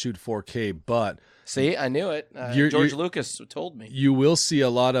 it does shoot 4K, but... See, I knew it. George Lucas told me. You will see a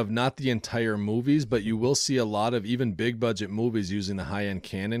lot of, not the entire movies, but you will see a lot of even big budget movies using the high-end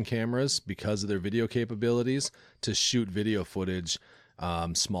Canon cameras because of their video capabilities to shoot video footage,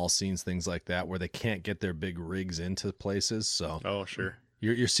 small scenes, things like that, where they can't get their big rigs into places. So, oh, sure.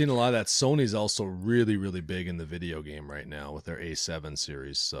 You're seeing a lot of that. Sony's also really, really big in the video game right now with their A7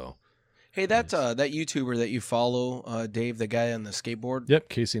 series. So, hey, that YouTuber that you follow, Dave, the guy on the skateboard. Yep,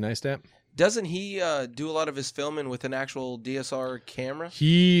 Casey Neistat. Doesn't he do a lot of his filming with an actual DSLR camera?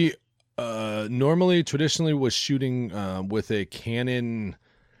 He traditionally was shooting with a Canon,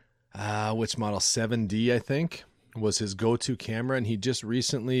 which model, 7D, I think, was his go-to camera, and he just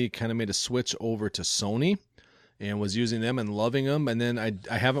recently kind of made a switch over to Sony and was using them and loving them. And then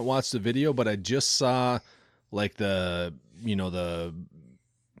I haven't watched the video, but I just saw like the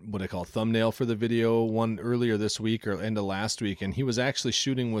what I call thumbnail for the video one earlier this week or end of last week, and he was actually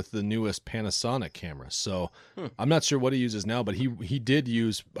shooting with the newest Panasonic camera. So I'm not sure what he uses now, but he did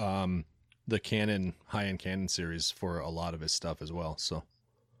use the Canon high-end Canon series for a lot of his stuff as well. So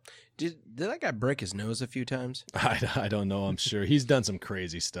did that guy break his nose a few times? I don't know. I'm sure he's done some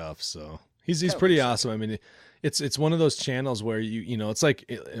crazy stuff. So he's pretty awesome. I mean, it's one of those channels where you know it's like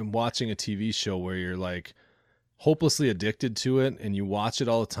watching a TV show where you're like, hopelessly addicted to it and you watch it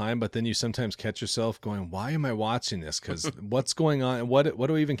all the time, but then you sometimes catch yourself going, why am I watching this? Because what's going on? What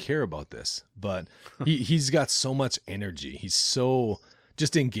do I even care about this? But he's got so much energy. He's so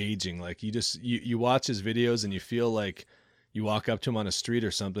just engaging. Like you watch his videos and you feel like you walk up to him on a street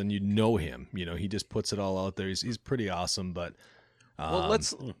or something, you know him. You know, he just puts it all out there. He's pretty awesome. But well,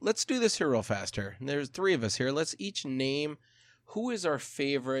 let's do this here real fast here. There's 3 of us here. Let's each name who is our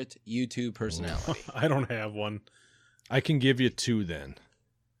favorite YouTube personality. I don't have one. I can give you 2 then,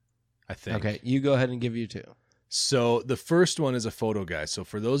 I think. Okay, you go ahead and give you 2. So the first one is a photo guy. So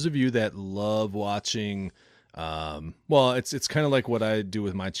for those of you that love watching, well, it's kind of like what I do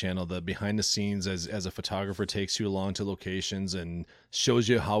with my channel, the behind the scenes as a photographer takes you along to locations and shows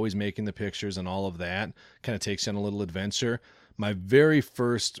you how he's making the pictures and all of that, kind of takes you on a little adventure. My very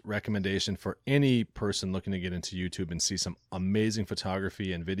first recommendation for any person looking to get into YouTube and see some amazing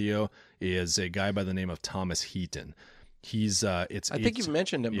photography and video is a guy by the name of Thomas Heaton. He's I think you've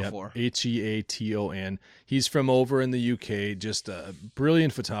mentioned him before. Heaton. He's from over in the UK, just a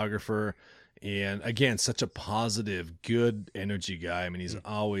brilliant photographer. And again, such a positive, good energy guy. I mean, he's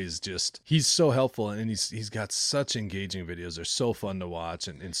always he's so helpful, and he's got such engaging videos. They're so fun to watch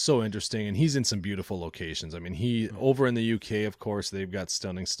and so interesting. And he's in some beautiful locations. I mean, over in the UK, of course, they've got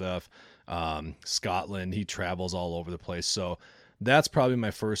stunning stuff. Scotland, he travels all over the place. So that's probably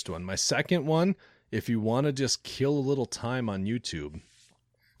my first one. My second one, if you want to just kill a little time on YouTube,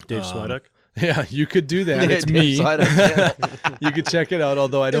 Dave Swiduck. Yeah, you could do that. It's me. You could check it out,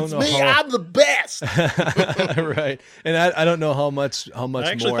 although I don't know I'm the best. Right. And I don't know how much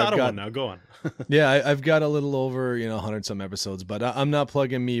I actually more thought I've of got. one now. Go on. Yeah, I've got a little over 100 some episodes, but I'm not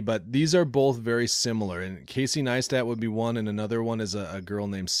plugging me. But these are both very similar. And Casey Neistat would be one, and another one is a girl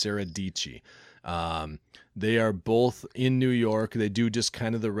named Sarah Dici. They are both in New York. They do just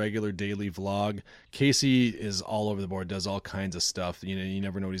kind of the regular daily vlog. Casey is all over the board, does all kinds of stuff. You know, you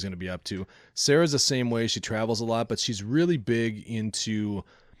never know what he's going to be up to. Sarah's the same way. She travels a lot, but she's really big into,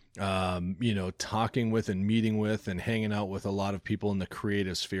 talking with and meeting with and hanging out with a lot of people in the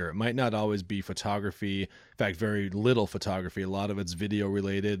creative sphere. It might not always be photography. In fact, very little photography. A lot of it's video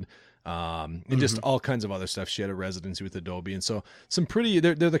related. And just all kinds of other stuff. She had a residency with Adobe, and so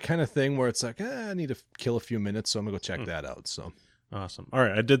they're the kind of thing where it's like, I need to kill a few minutes, so I'm gonna go check that out. So awesome. All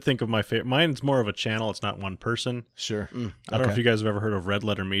right, I did think of my favorite. Mine's more of a channel. It's not one person. Sure. I don't know if you guys have ever heard of Red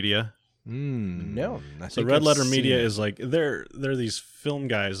Letter Media. No. So Red Letter Media is like they're theyese film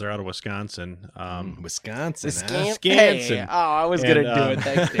guys. They're out of Wisconsin. Wisconsin. Hey. Oh, I was gonna do it.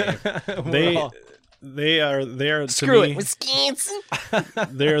 Thanks, Dave. They are Screw to me, it, Wisconsin.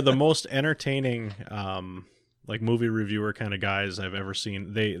 They're the most entertaining like movie reviewer kind of guys I've ever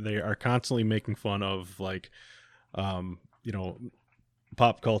seen. They are constantly making fun of like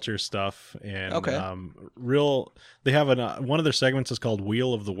pop culture stuff and they have one of their segments is called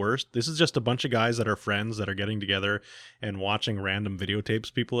Wheel of the Worst. This is just a bunch of guys that are friends that are getting together and watching random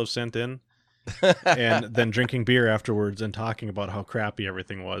videotapes people have sent in. And then drinking beer afterwards and talking about how crappy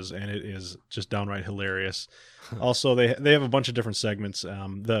everything was, and it is just downright hilarious. Also, they have a bunch of different segments.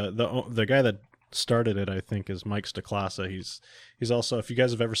 The guy that started it, I think, is Mike Staklasa. He's also, if you guys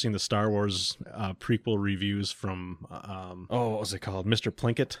have ever seen the Star Wars prequel reviews from what was it called, Mr.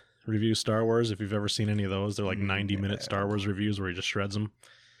 Plinkett reviews Star Wars. If you've ever seen any of those, they're like 90-minute Star Wars reviews where he just shreds them.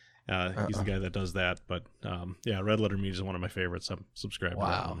 He's the guy that does that. But Red Letter Media is one of my favorites. I'm subscribed to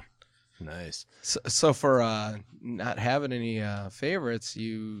that one. Nice. So for not having any favorites,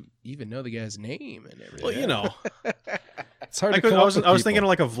 you even know the guy's name and everything. Well, it's hard to I was thinking of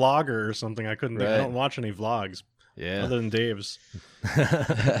like a vlogger or something. I couldn't. Right. I don't watch any vlogs. Yeah. Other than Dave's.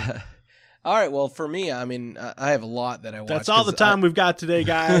 All right. Well, for me, I mean, I have a lot that I watch. That's all the time we've got today,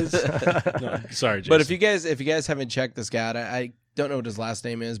 guys. No, sorry, Jason. But if you guys haven't checked this guy out, I don't know what his last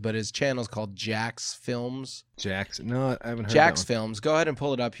name is, but his channel is called Jack's Films. No, I haven't heard Jack's Films. Go ahead and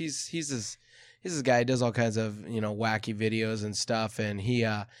pull it up. He's this guy who does all kinds of wacky videos and stuff. And he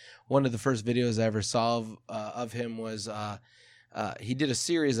one of the first videos I ever saw of him was he did a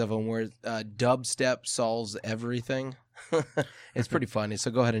series of them where dubstep solves everything. It's pretty funny.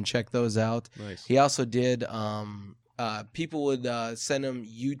 So go ahead and check those out. Nice. He also did people would send him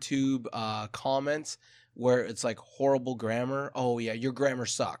YouTube comments where it's like horrible grammar. Oh yeah, your grammar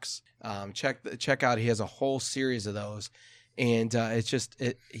sucks. Check out. He has a whole series of those, and it's just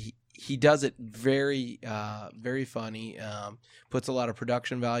he does it very very funny. Puts a lot of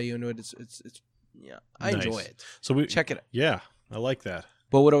production value into it. It's I enjoy it. So we check it out. Yeah, I like that.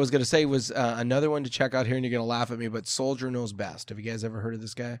 But what I was going to say was another one to check out here, and you're going to laugh at me, but Soldier Knows Best. Have you guys ever heard of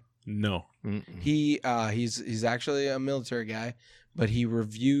this guy? No. Mm-mm. He's actually a military guy, but he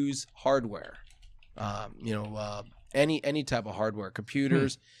reviews hardware. any type of hardware,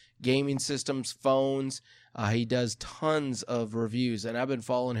 computers, gaming systems, phones. He does tons of reviews, and I've been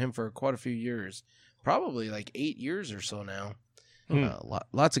following him for quite a few years, probably like 8 years or so now.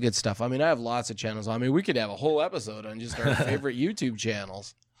 Lots of good stuff. I mean, I have lots of channels. I mean, we could have a whole episode on just our favorite YouTube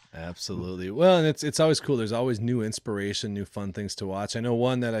channels. Absolutely. Well, and it's always cool. There's always new inspiration, new fun things to watch. I know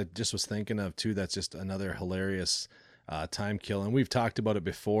one that I just was thinking of too. That's just another hilarious time kill, and we've talked about it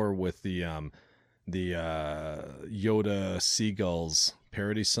before with the Yoda Seagulls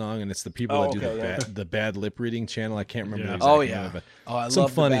parody song, and it's the people that do the bad lip reading channel. I can't remember the exact name of it. I some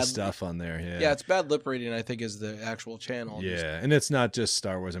love funny stuff on there. Yeah, it's Bad Lip Reading, I think, is the actual channel. Yeah, and it's not just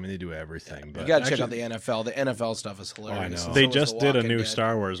Star Wars. I mean, they do everything. Yeah, but you got to check out the NFL. The NFL stuff is hilarious. I know. They just did a new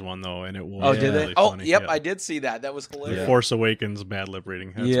Star Wars one though, and it was did really they? funny. Yep, I did see that. That was hilarious. The Force Awakens Bad Lip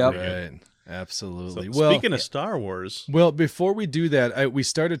Reading. That's Yep. pretty good. Right. Absolutely. So, well, speaking of Star Wars, well, before we do that, we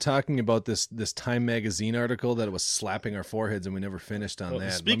started talking about this Time Magazine article that was slapping our foreheads, and we never finished on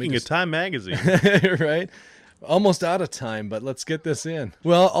that. Speaking of Time Magazine, right? Almost out of time, but let's get this in.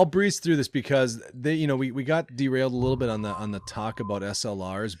 Well, I'll breeze through this because we got derailed a little bit on the talk about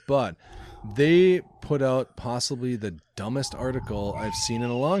SLRs, but they put out possibly the dumbest article I've seen in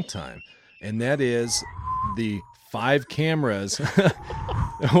a long time, and that is the 5 cameras.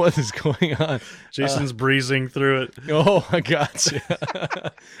 What is going on? Jason's breezing through it. Oh, I got you.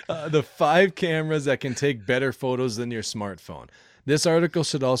 The 5 cameras that can take better photos than your smartphone. This article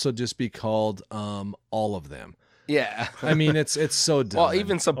should also just be called all of them. Yeah. I mean, it's so dumb. Well,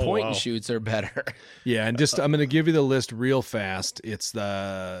 even some point and shoots are better. Yeah, and I'm going to give you the list real fast. It's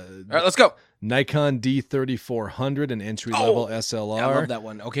the All right, let's go. Nikon D3400, an entry-level SLR. Yeah, I love that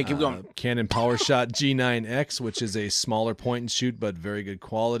one. Okay, keep going. Canon PowerShot G9X, which is a smaller point and shoot, but very good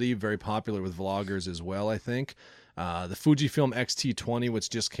quality. Very popular with vloggers as well, I think. The Fujifilm X-T20, which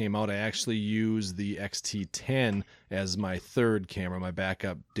just came out. I actually use the X-T10 as my third camera, my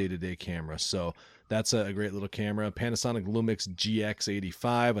backup day-to-day camera. So that's a great little camera. Panasonic Lumix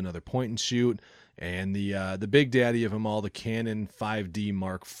GX85, another point and shoot. And the big daddy of them all, the Canon 5D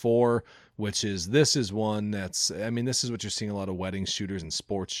Mark IV, which this is one that's, I mean, this is what you're seeing a lot of wedding shooters and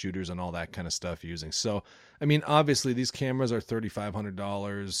sports shooters and all that kind of stuff using. So, I mean, obviously these cameras are $3,500,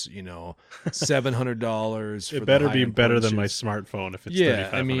 $700. It better be better than my smartphone if it's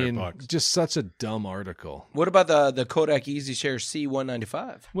 $3,500. I mean, just such a dumb article. What about the Kodak EasyShare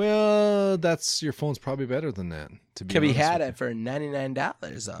C195? Well, your phone's probably better than that. Could be had it for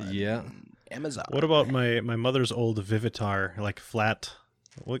 $99 on Amazon. What about my mother's old Vivitar, like flat?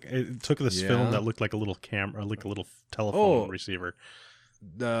 Look, it took this film that looked like a little camera, like a little telephone receiver.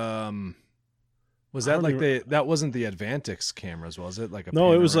 Was that like that wasn't the Advantix cameras, was it? Like a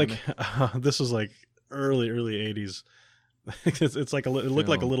no, it was like this was like early 80s. It's like it looked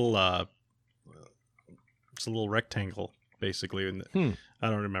like a little it's a little rectangle basically. And I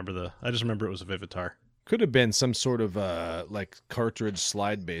don't remember I just remember it was a Vivitar. Could have been some sort of like cartridge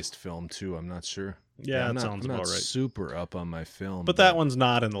slide based film too. I'm not sure. Yeah, that sounds about right. Super up on my film, but that one's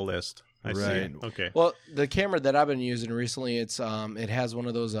not in the list. I see. Okay. Well, the camera that I've been using recently, it has one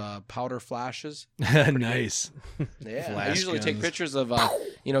of those powder flashes. Nice. Yeah, I usually take pictures of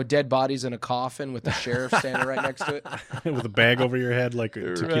dead bodies in a coffin with the sheriff standing right next to it, with a bag over your head, like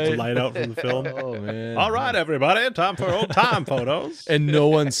to keep the light out from the film. Oh man! All right, everybody, time for old time photos. And no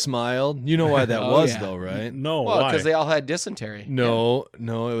one smiled. You know why that was, though, right? No, well, because they all had dysentery. No,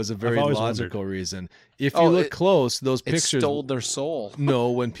 it was a very logical reason. If you look close, those pictures stole their soul. No,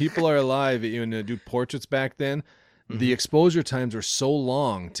 when people are alive, do portraits back then, the exposure times were so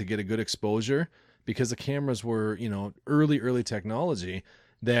long to get a good exposure because the cameras were, early technology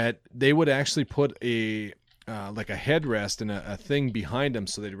that they would actually put a like a headrest and a thing behind them,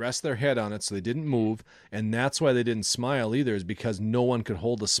 so they'd rest their head on it so they didn't move, and that's why they didn't smile either, is because no one could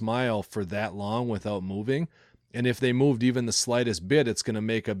hold a smile for that long without moving, and if they moved even the slightest bit, it's going to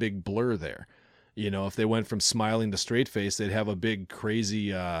make a big blur there. If they went from smiling to straight face, they'd have a big,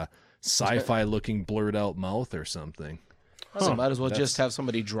 crazy, sci-fi looking blurred out mouth or something. So might as well just have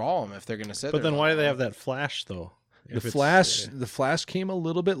somebody draw them if they're going to sit there. But then why do they have that flash, though? The flash came a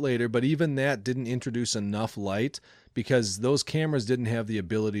little bit later, but even that didn't introduce enough light because those cameras didn't have the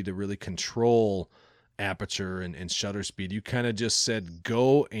ability to really control aperture and shutter speed. You kind of just said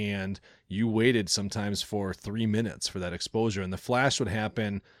go, and you waited sometimes for 3 minutes for that exposure, and the flash would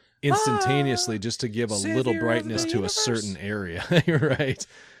happen instantaneously just to give a little brightness to a certain area. Right.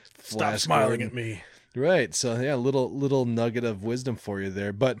 Stop smiling at me. Right. So yeah, little nugget of wisdom for you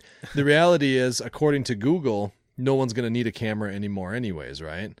there. But the reality is, according to Google, no one's going to need a camera anymore anyways,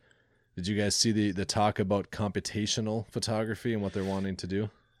 right? Did you guys see the talk about computational photography and what they're wanting to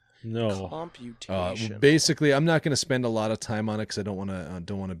do? No. Computation. Basically, I'm not going to spend a lot of time on it because I don't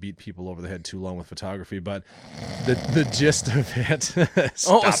want to beat people over the head too long with photography. But the gist of it.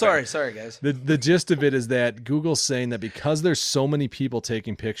 Sorry, guys. The gist of it is that Google's saying that because there's so many people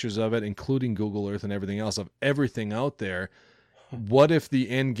taking pictures of it, including Google Earth and everything else, of everything out there, what if the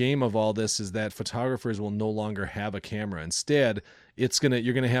end game of all this is that photographers will no longer have a camera? Instead,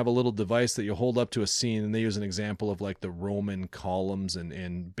 you're gonna have a little device that you hold up to a scene, and they use an example of like the Roman columns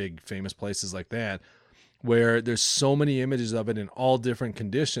and big famous places like that, where there's so many images of it in all different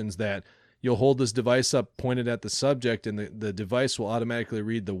conditions that you'll hold this device up pointed at the subject, and the device will automatically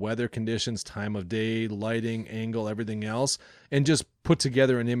read the weather conditions, time of day, lighting, angle, everything else, and just put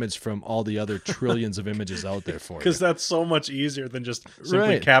together an image from all the other trillions of images out there for you. Because that's so much easier than just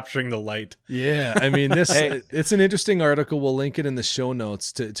simply capturing the light. Yeah, I mean, it's an interesting article. We'll link it in the show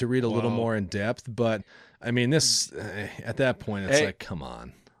notes to read a little more in depth. But, I mean, this at that point, it's like, come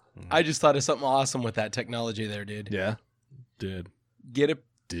on. I just thought of something awesome with that technology there, dude. Yeah?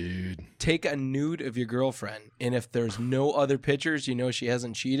 Take a nude of your girlfriend, and if there's no other pictures, you know she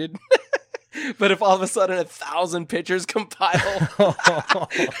hasn't cheated. But if all of a sudden 1,000 pictures compile,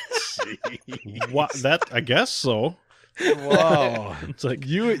 what? That I guess so. Wow, it's like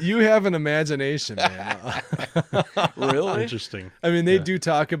you have an imagination, man. Really interesting. I mean, they do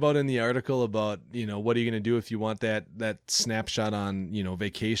talk about in the article about what are you going to do if you want that snapshot on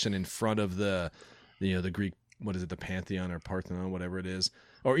vacation in front of the Greek, what is it, the Pantheon or Parthenon, whatever it is.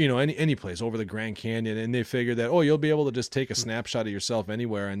 Or, any place over the Grand Canyon. And they figure that, you'll be able to just take a snapshot of yourself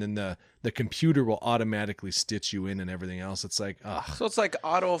anywhere. And then the computer will automatically stitch you in and everything else. It's like, So it's like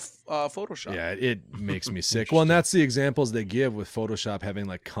auto Photoshop. Yeah, it makes me sick. Well, and that's the examples they give with Photoshop having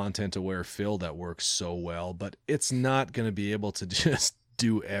like content-aware fill that works so well. But it's not going to be able to just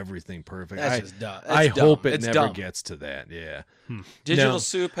do everything perfect. That's just dumb. I hope it never gets to that. Yeah. Digital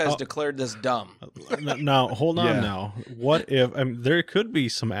Soup has declared this dumb. Now, hold on. Now, what if there could be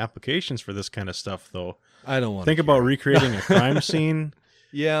some applications for this kind of stuff, though? I don't want to think about recreating a crime scene.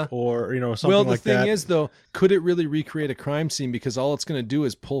 Yeah. Or something like that. Well, the thing is, though, could it really recreate a crime scene? Because all it's going to do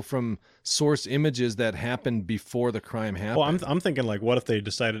is pull from source images that happened before the crime happened. Well, I'm thinking like, what if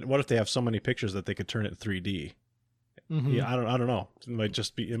they have so many pictures that they could turn it 3D? Mm-hmm. Yeah, I don't know. It might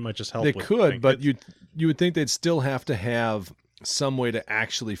just help. They could, but you would think they'd still have to have some way to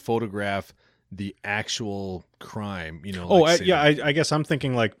actually photograph the actual crime. I guess I'm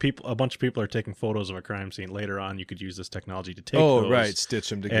thinking like a bunch of people are taking photos of a crime scene. Later on, you could use this technology to take those, stitch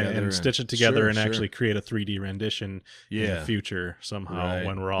them together and stitch it together and actually create a 3D rendition in the future somehow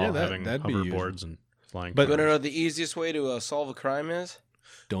when we're all having hoverboards and flying. But you want to know the easiest way to solve a crime is?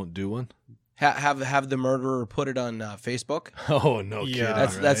 Don't do one. Have the murderer put it on Facebook. Oh no! Yeah,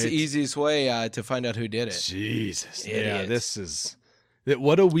 that's the easiest way to find out who did it. Jesus, yeah, this is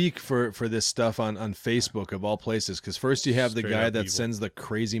what a week for this stuff on Facebook of all places. Because first you have the guy that sends the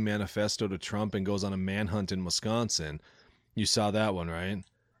crazy manifesto to Trump and goes on a manhunt in Wisconsin. You saw that one, right?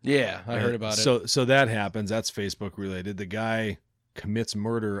 Yeah, I heard about it. So that happens. That's Facebook related. The guy commits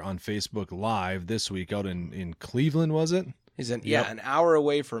murder on Facebook Live this week out in Cleveland, was it? He's an hour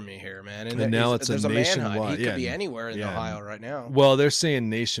away from me here, man. And now there's a nationwide. He could be anywhere in Ohio right now. Well, they're saying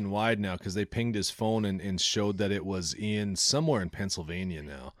nationwide now because they pinged his phone and showed that it was in somewhere in Pennsylvania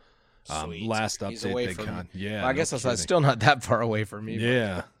now. Last update they got. Yeah, I guess that's still not that far away from me.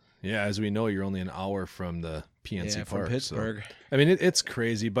 Yeah. Yeah, as we know, you're only an hour from the PNC Park. From Pittsburgh. So, I mean, it's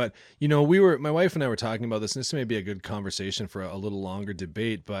crazy, but my wife and I were talking about this, and this may be a good conversation for a little longer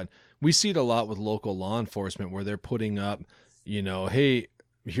debate, but we see it a lot with local law enforcement where they're putting up, hey,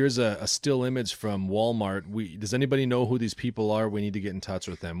 here's a still image from Walmart. Does anybody know who these people are? We need to get in touch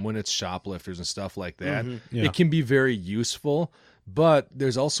with them. When it's shoplifters and stuff like that, it can be very useful, but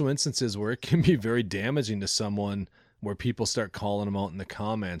there's also instances where it can be very damaging to someone, where people start calling them out in the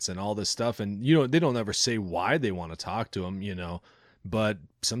comments and all this stuff. And, they don't ever say why they want to talk to them, but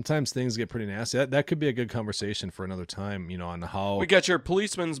sometimes things get pretty nasty. That could be a good conversation for another time, on how... We got your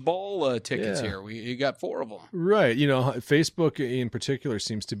policeman's ball tickets here. You got 4 of them. Right. Facebook in particular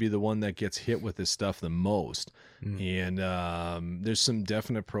seems to be the one that gets hit with this stuff the most. And there's some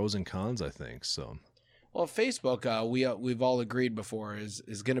definite pros and cons, I think, so... Well, Facebook, we've all agreed before, is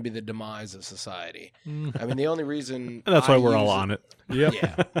going to be the demise of society. I mean, the only reason... That's why we're all on it. Yep.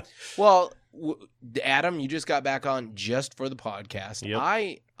 Yeah. Well, Adam, you just got back on just for the podcast. Yep.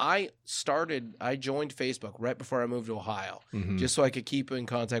 I joined Facebook right before I moved to Ohio, just so I could keep in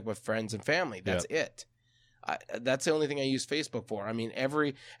contact with friends and family. That's it. That's the only thing I use Facebook for. I mean,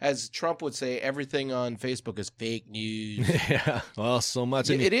 as Trump would say, everything on Facebook is fake news. Yeah. Well, so much.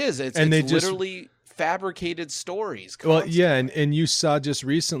 It is. It's literally fabricated stories. Well, Constantly. yeah, and you saw just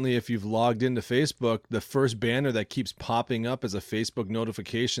recently, if you've logged into Facebook, the first banner that keeps popping up is a Facebook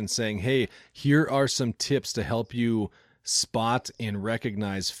notification saying, hey, here are some tips to help you spot and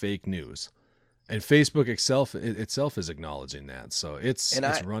recognize fake news. And Facebook itself is acknowledging that. So it's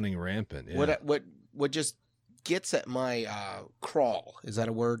running rampant. Yeah. What just gets at my crawl, is that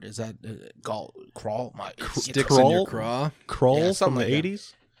a word? Is that crawl? My Sticks in your craw? Kroll from the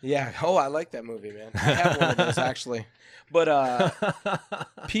 80s? Yeah. Oh, I like that movie, man. I have one of those actually. But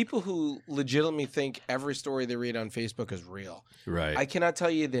people who legitimately think every story they read on Facebook is real. Right. I cannot tell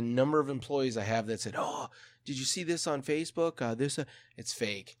you the number of employees I have that said, "Oh, did you see this on Facebook? It's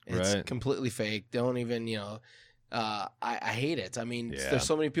fake. It's completely fake. Don't even, I hate it. I mean, there's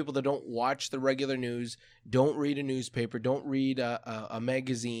so many people that don't watch the regular news, don't read a newspaper, don't read a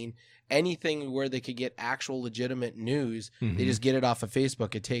magazine, anything where they could get actual legitimate news. Mm-hmm. They just get it off of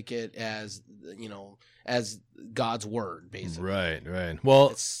Facebook and take it as, as God's word, basically. Right.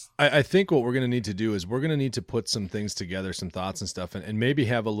 Well, I think what we're going to need to do is we're going to need to put some things together, some thoughts and stuff, and maybe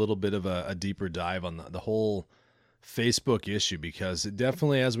have a little bit of a deeper dive on the whole Facebook issue, because it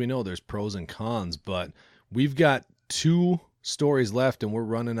definitely, as we know, there's pros and cons, but we've got 2 stories left and we're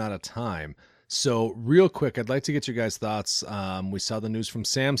running out of time. So real quick, I'd like to get your guys' thoughts. We saw the news from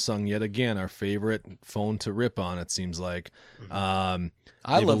Samsung yet again, our favorite phone to rip on, it seems like.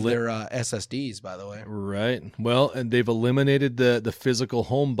 I love their SSDs, by the way. Right. Well, and they've eliminated the physical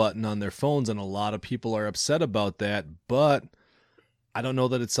home button on their phones, and a lot of people are upset about that, but I don't know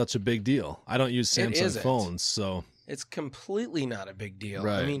that it's such a big deal. I don't use Samsung phones, so... It's completely not a big deal.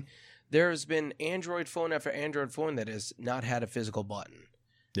 Right. I mean, there's been Android phone after Android phone that has not had a physical button.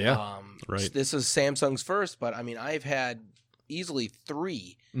 Yeah, right. This is Samsung's first, but I mean, I've had easily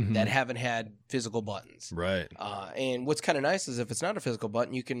 3 that haven't had physical buttons. Right. And what's kind of nice is if it's not a physical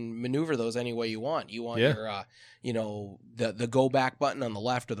button, you can maneuver those any way you want. You want your, the go back button on the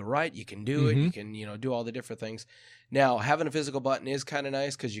left or the right. You can do it. You can, do all the different things. Now, having a physical button is kind of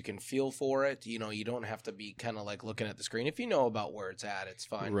nice because you can feel for it. You don't have to be kind of like looking at the screen. If you know about where it's at, it's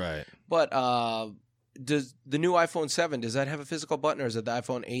fine. Right. But does the new iPhone 7, does that have a physical button, or is it the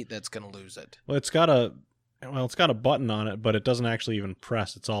iPhone 8 that's going to lose it? Well, it's got a button on it, but it doesn't actually even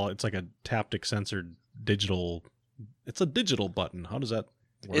press. It's like a taptic sensored digital. It's a digital button. How does that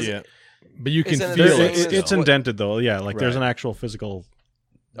work? But you can feel it. It's indented though. Yeah, there's an actual physical.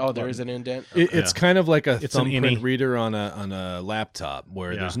 Oh, there is an indent. Okay. It's kind of like a thumbprint reader on a laptop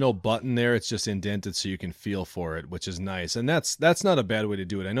where there's no button there. It's just indented so you can feel for it, which is nice. And that's not a bad way to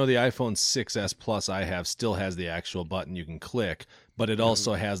do it. I know the iPhone 6s Plus I have still has the actual button you can click, but it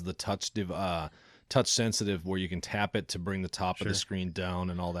also has the touch sensitive where you can tap it to bring the top of the screen down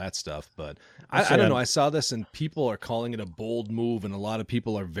and all that stuff. But I don't know. I saw this and people are calling it a bold move, and a lot of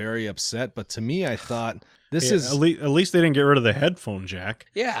people are very upset. But to me, I thought this is... At least they didn't get rid of the headphone jack.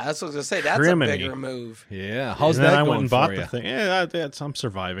 Yeah, that's what I was going to say. That's a bigger move. Yeah. How's that going I went and bought for the you? thing. Yeah, I'm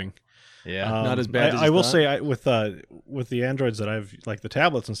surviving. Yeah, not as bad as I will say with the Androids that I've, like the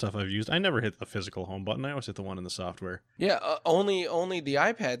tablets and stuff I've used, I never hit the physical home button. I always hit the one in the software. Yeah, only the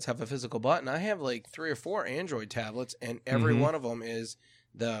iPads have a physical button. I have like 3 or 4 Android tablets, and every one of them is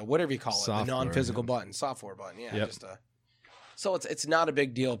the whatever you call it, the non-physical button, software button. Yeah, so it's not a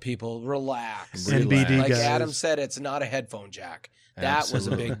big deal. People, relax. NBD like guys. Adam said, it's not a headphone jack. That was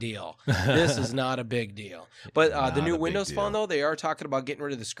a big deal. This is not a big deal. But the new Windows Phone, though, they are talking about getting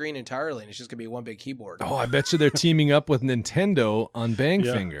rid of the screen entirely, and it's just going to be one big keyboard. Oh, I bet you they're teaming up with Nintendo on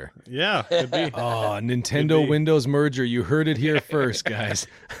Bangfinger. Yeah, could be. Oh, Nintendo Windows merger. You heard it here first, guys.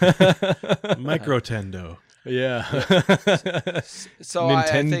 Microtendo. Yeah. So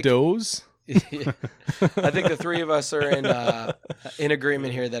Nintendos? I think the 3 of us are in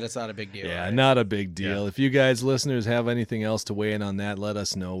agreement here that it's not a big deal. Yeah, right? not a big deal. Yeah. If you guys, listeners, have anything else to weigh in on that, let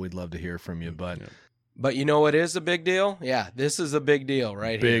us know. We'd love to hear from you. But you know what is a big deal? Yeah, this is a big deal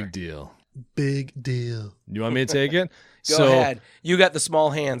right here. Big deal. Big deal. You want me to take it? Go ahead. You got the small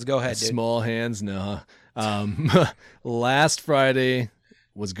hands. Go ahead, dude. Small hands? No. Last Friday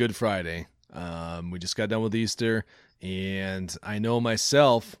was Good Friday. We just got done with Easter. And I know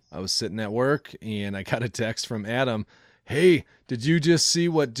myself, I was sitting at work and I got a text from Adam. Hey, did you just see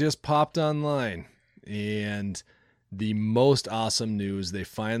what just popped online? And the most awesome news, they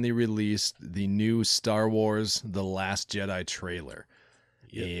finally released the new Star Wars The Last Jedi trailer.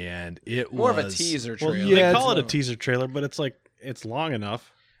 Yep. And it more was... of a teaser trailer. Well, they call it a teaser trailer, but it's long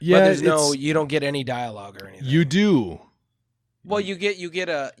enough. Yeah, but you don't get any dialogue or anything. You do. Well, you get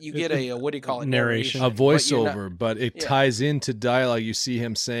a what do you call it? Narration. A voiceover, but it ties into dialogue. You see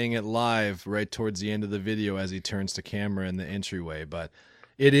him saying it live right towards the end of the video as he turns to camera in the entryway. But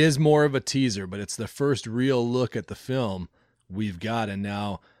it is more of a teaser, but it's the first real look at the film we've got. And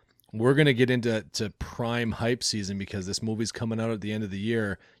now we're going to get into prime hype season because this movie's coming out at the end of the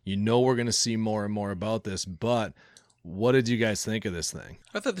year. You know we're going to see more and more about this, but what did you guys think of this thing?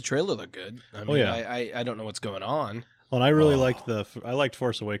 I thought the trailer looked good. I mean, I don't know what's going on. Well, I really liked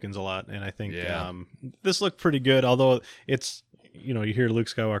Force Awakens a lot, and I think this looked pretty good, although it's, you hear Luke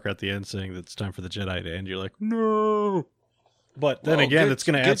Skywalker at the end saying that it's time for the Jedi to end. You're like, no. But then again, it's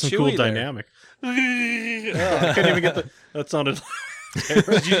going to add some cool dynamic. I couldn't even get that sounded...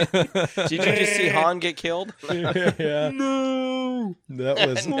 Did you just see Han get killed? Yeah. No. That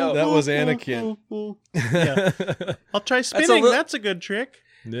was Anakin. Yeah. I'll try spinning. That's a good trick.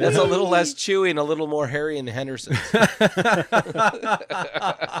 Yeah. That's a little less Chewie and a little more Harry and Henderson. You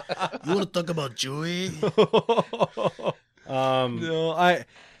want to talk about Chewie?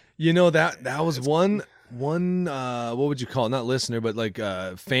 No, that was one what would you call it? Not listener, but like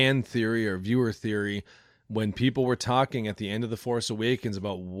fan theory or viewer theory. When people were talking at the end of The Force Awakens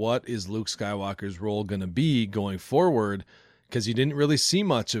about what is Luke Skywalker's role going to be going forward, because you didn't really see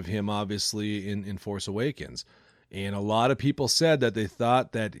much of him, obviously, in Force Awakens. And a lot of people said that they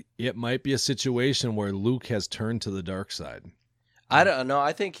thought that it might be a situation where Luke has turned to the dark side. I don't know.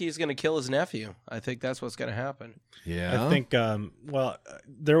 I think he's going to kill his nephew. I think that's what's going to happen. Yeah. I think,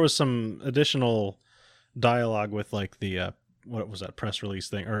 there was some additional dialogue with like the, what was that press release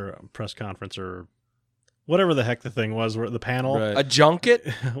thing or press conference or whatever the heck the thing was, where the panel, Right. A junket.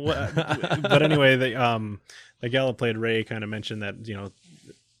 But anyway, the gal that played Rey kind of mentioned that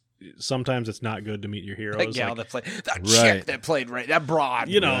sometimes it's not good to meet your heroes. That gal like, that played that chick that played Rey, that broad,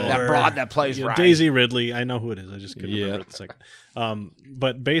 that or, broad that plays Rey. Daisy Ridley. I know who it is. I just couldn't remember it the second.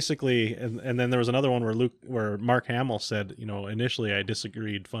 But basically, and then there was another one where Mark Hamill said, initially I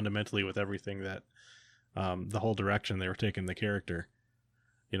disagreed fundamentally with everything that the whole direction they were taking the character.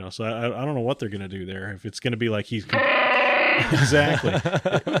 So I don't know what they're going to do there. If it's going to be like he's exactly,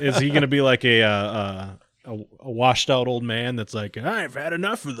 is he going to be like a washed out old man that's like, I've had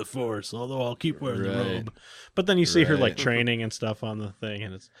enough of the Force, although I'll keep wearing the robe. But then you see her like training and stuff on the thing,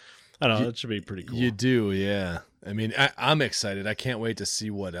 and I don't know, it should be pretty cool. You do, yeah. I mean, I'm excited. I can't wait to see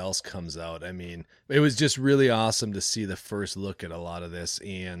what else comes out. I mean, it was just really awesome to see the first look at a lot of this,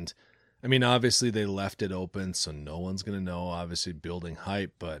 and I mean, obviously they left it open, so no one's going to know, obviously building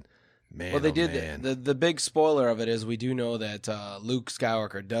hype, but man, Well, they did. man. The big spoiler of it is we do know that Luke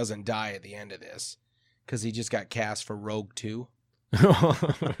Skywalker doesn't die at the end of this because he just got cast for Rogue 2.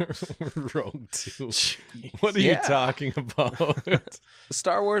 Rogue 2. What are you talking about?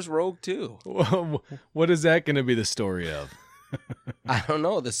 Star Wars Rogue 2. What is that going to be the story of? I don't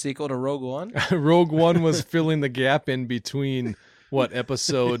know. The sequel to Rogue One? Rogue One was filling the gap in between... What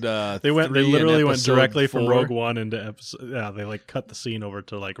episode? They literally went directly 4? from Rogue One into episode. Yeah, they like cut the scene over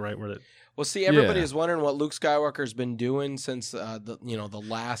to like right where it. Well, see, everybody is wondering what Luke Skywalker's been doing since the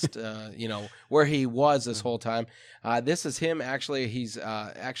last where he was this whole time. This is him actually. He's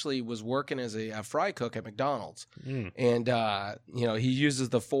actually was working as a fry cook at McDonald's, and he uses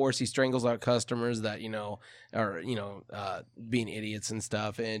the Force. He strangles out customers that are being idiots and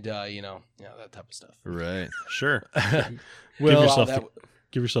stuff, and that type of stuff. Right. Sure. Well,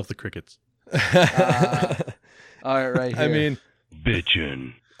 give yourself the crickets. All right, here. I mean,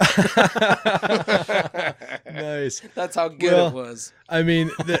 bitchin'. Nice. That's how good it was. I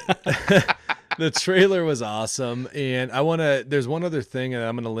mean, the trailer was awesome, and there's one other thing that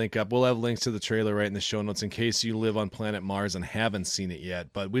I'm going to link up. We'll have links to the trailer right in the show notes in case you live on planet Mars and haven't seen it yet,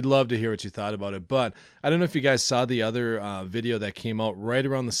 but we'd love to hear what you thought about it. But I don't know if you guys saw the other video that came out right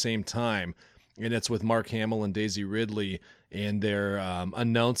around the same time, and it's with Mark Hamill and Daisy Ridley, and they're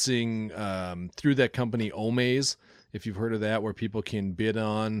announcing through that company Omaze, if you've heard of that, where people can bid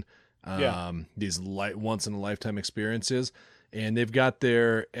on these once-in-a-lifetime experiences. And they've got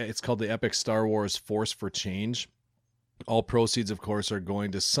it's called the Epic Star Wars Force for Change. All proceeds, of course, are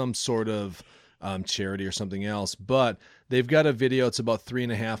going to some sort of charity or something else. But they've got a video, it's about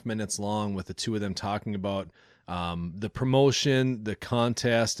 3.5 minutes long, with the two of them talking about the promotion, the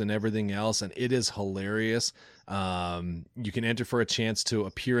contest, and everything else. And it is hilarious. You can enter for a chance to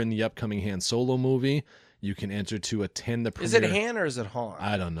appear in the upcoming Han Solo movie. You can enter to attend the premiere. Is it Han or is it Han?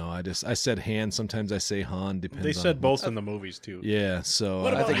 I don't know. I said Han. Sometimes I say Han. Depends. They said both in the movies too. Yeah. So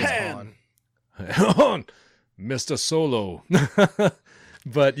I think it's Han. Han, Mr. Solo.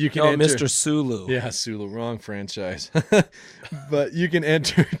 But you can No, enter Mr. Sulu. Yeah, Sulu, wrong franchise. But you can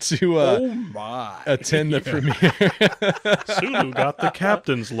enter to Oh my! attend the premiere. Sulu got the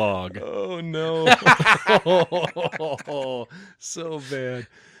captain's log. Oh no. So bad.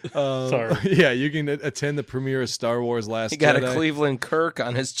 Sorry. Yeah, you can attend the premiere of Star Wars Last He got Jedi. a Cleveland Kirk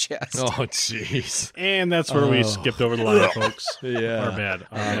on his chest. Oh jeez. And that's where we skipped over the line, folks. Yeah. Our bad.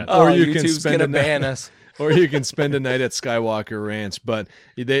 Our bad. Oh, Or you can YouTube's spend gonna a night- ban us. Or you can spend a night at Skywalker Ranch. But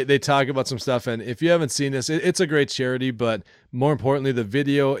they talk about some stuff, and if you haven't seen this, it's a great charity, but more importantly, the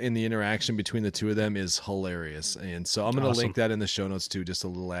video and the interaction between the two of them is hilarious. And so I'm going to link that in the show notes too, just a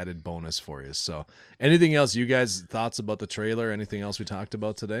little added bonus for you. So anything else, you guys, thoughts about the trailer? Anything else we talked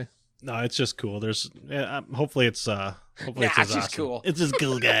about today? No, it's just cool. There's hopefully it's it's It's as just awesome. cool. It's just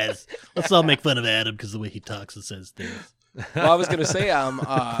cool, guys. Let's all make fun of Adam because the way he talks and says things. Well, I was gonna say,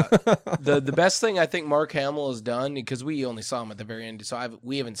 the best thing I think Mark Hamill has done, because we only saw him at the very end, so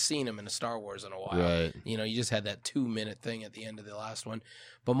we haven't seen him in a Star Wars in a while. Right. You know, you just had that 2-minute thing at the end of the last one.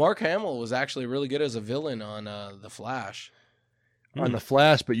 But Mark Hamill was actually really good as a villain on The Flash. On the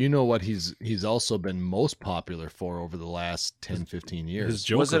Flash, but you know what he's also been most popular for over the last 10, 15 years. His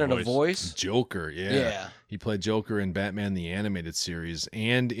Joker Was it in voice. a voice? Joker, yeah. Yeah. He played Joker in Batman the Animated Series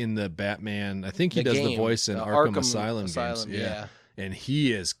and in the Batman, I think he does the game, voice in the Arkham Asylum games. yeah. And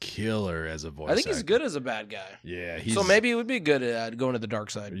he is killer as a voice I think he's actor. good as a bad guy. Yeah, he's So maybe it would be good at going to the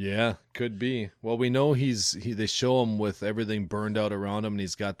dark side. Yeah, could be. Well, we know they show him with everything burned out around him, and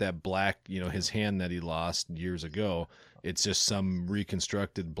he's got that black, his hand that he lost years ago. It's just some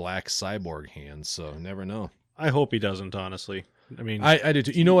reconstructed black cyborg hand, so never know. I hope he doesn't, honestly. I mean, I do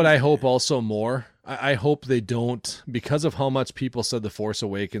too. You know what I hope also more? I hope they don't, because of how much people said The Force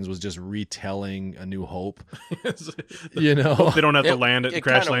Awakens was just retelling A New Hope. they don't have to land it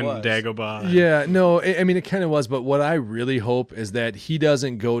crash kinda land was. in Dagobah. Yeah, no, I mean, it kind of was, but what I really hope is that he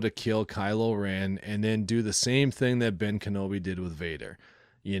doesn't go to kill Kylo Ren and then do the same thing that Ben Kenobi did with Vader,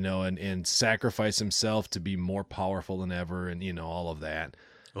 and sacrifice himself to be more powerful than ever and, all of that.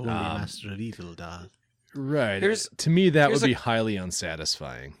 Only Master of Evil, dog. Right. Here's- to me, that here's would be a- highly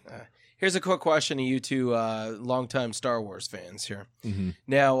unsatisfying. Here's a quick question to you two longtime Star Wars fans here. Mhm.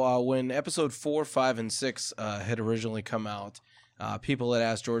 Now, when episode 4, 5, and 6 had originally come out, people had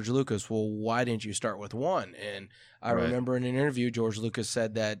asked George Lucas, well, why didn't you start with 1? And I Right. remember in an interview, George Lucas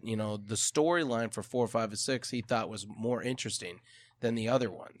said that, the storyline for 4, 5, and 6 he thought was more interesting than the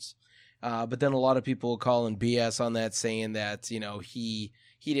other ones. But then a lot of people calling BS on that, saying that,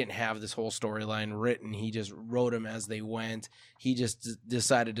 he didn't have this whole storyline written. He just wrote them as they went. He just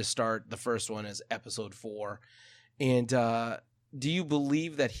decided to start the first one as episode 4. And do you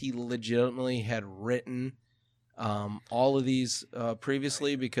believe that he legitimately had written all of these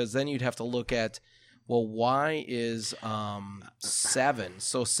previously? Because then you'd have to look at, well, why is 7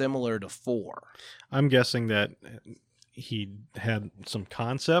 so similar to 4? I'm guessing that he had some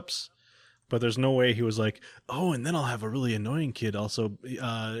concepts, but there's no way he was like, oh, and then I'll have a really annoying kid also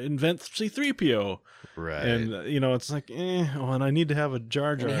invent C-3PO. Right. And, it's like, and I need to have a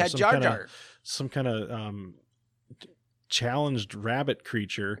Jar Jar. And he had some Jar kinda- Jar. Some kind of challenged rabbit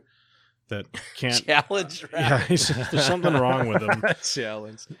creature that can't. Challenge Yeah, rabbit. there's something wrong with him.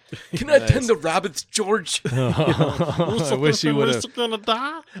 Challenge. Can I tend the rabbits, George? I wish he would have. Gonna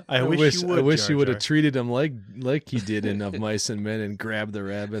die. I wish you would. I wish Jar he would have Jar. treated him like he did in Of Mice and Men and grabbed the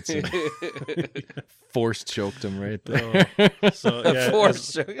rabbits and force choked him right there. So yeah,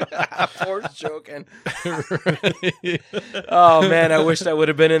 Force joking. Oh man, I wished I would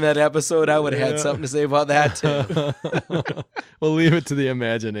have been in that episode. I would have had something to say about that too. We'll leave it to the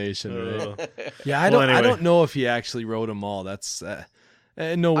imagination, right? Yeah, I Well, don't know if he actually wrote them all. That's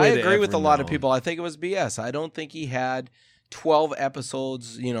no way. I to agree with a ever lot of know. people. I think it was BS. I don't think he had 12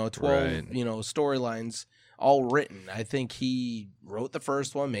 episodes, 12, Right. storylines all written. I think he wrote the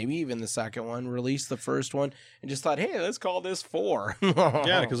first one, maybe even the second one, released the first one, and just thought, hey, let's call this 4.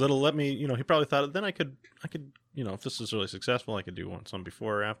 Yeah, because it'll let me. He probably thought then I could. If this is really successful, I could do some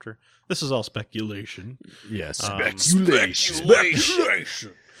before or after. This is all speculation. Yeah, speculation.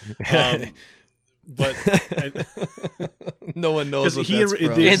 But no one knows what he that's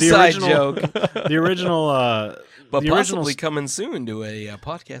from. the Inside original, joke. The original, But the possibly original, coming soon to a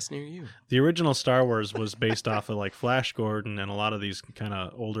podcast near you. the original Star Wars was based off of like Flash Gordon and a lot of these kind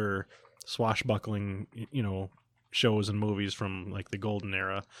of older swashbuckling, shows and movies from like the golden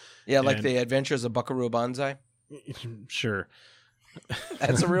era. Yeah, like And- the Adventures of Buckaroo Banzai. Sure.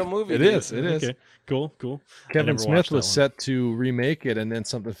 That's a real movie. It dude. is. It is. Okay. Cool. I Kevin never Smith watched was that one. set to remake it, and then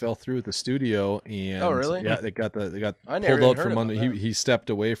something fell through at the studio. And Oh, really? Yeah, they got I never pulled even out heard from about under. that. He stepped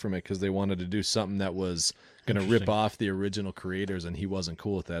away from it because they wanted to do something that was going to rip off the original creators, and he wasn't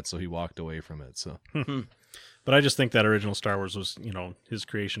cool with that, so he walked away from it. So, but I just think that original Star Wars was, his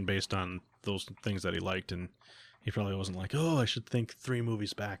creation based on those things that he liked, and he probably wasn't like, oh, I should think 3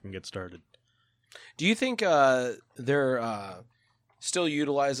 movies back and get started. Do you think they're still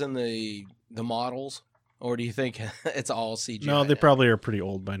utilizing the models, or do you think it's all CGI? No, they probably are pretty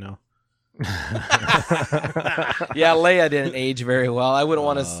old by now. Yeah, Leia didn't age very well. I wouldn't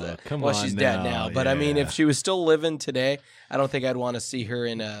want to. Well, she's dead now, now, but I mean, if she was still living today, I don't think I'd want to see her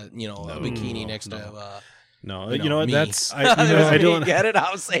in a a bikini next to. No, me. that's I don't get it.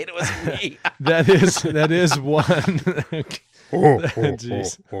 I was saying it was me. that is one.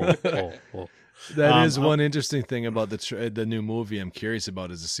 Jeez. That is one interesting thing about the new movie I'm curious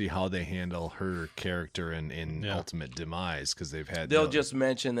about, is to see how they handle her character in ultimate demise, because they'll just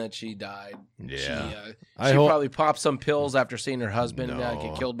mention that she died. Yeah, she probably popped some pills after seeing her husband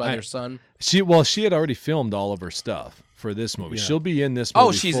get killed by their son. She had already filmed all of her stuff for this movie. Yeah. She'll be in this movie.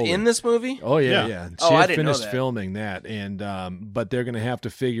 Oh, she's in this movie? Oh, yeah. She I had didn't finished know that. filming that, and but they're going to have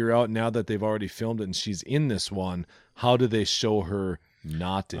to figure out, now that they've already filmed it and she's in this one, how do they show her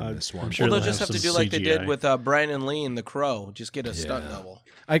not in this one? Sure, they'll just have to do like CGI. they did with Brandon Lee in The Crow. Just get a stunt double.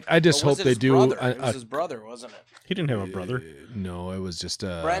 I just hope they do. It was his brother, wasn't it? He didn't have a brother. No, it was just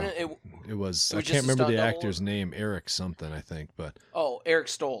Brandon. It was. I just can't a remember stunt the double? actor's name. Eric something, I think. But Eric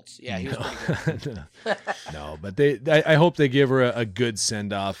Stoltz. Yeah, he was pretty good. no, but I hope they give her a good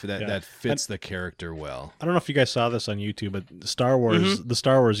send off that fits the character well. I don't know if you guys saw this on YouTube, but the Star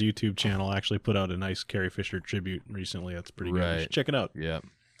Wars YouTube channel actually put out a nice Carrie Fisher tribute recently. That's pretty good. You should check it out. Yeah,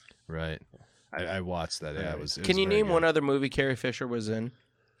 right. I watched that. Yeah, it was. Can you name one other movie Carrie Fisher was in?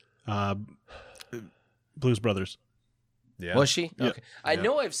 Blues Brothers. Yeah. Was she? Yeah. Okay. I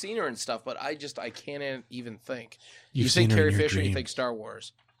know I've seen her and stuff, but I can't even think. You've you seen think her in Carrie your Fisher, you dreams. think Star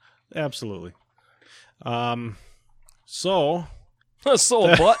Wars. Absolutely. So a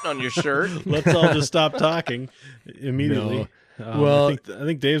button on your shirt. Let's all just stop talking immediately. Well, I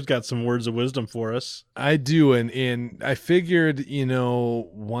think Dave's got some words of wisdom for us. I do, and I figured,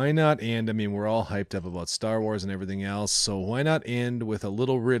 why not end? I mean, we're all hyped up about Star Wars and everything else, so why not end with a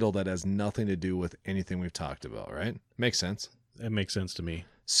little riddle that has nothing to do with anything we've talked about, right? Makes sense. That makes sense to me.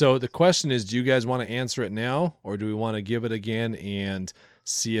 So the question is, do you guys want to answer it now, or do we want to give it again and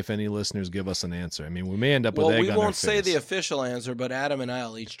see if any listeners give us an answer? I mean, we may end up with egg on our face. Well, we won't say the official answer, but Adam and I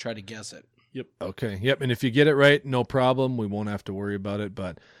will each try to guess it. Yep. Okay. Yep. And if you get it right, no problem. We won't have to worry about it,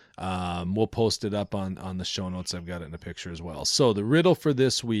 but we'll post it up on the show notes. I've got it in a picture as well. So the riddle for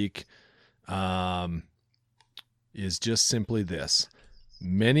this week is just simply this.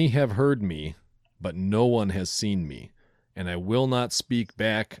 Many have heard me, but no one has seen me, and I will not speak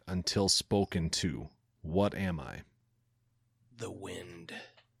back until spoken to. What am I? The wind.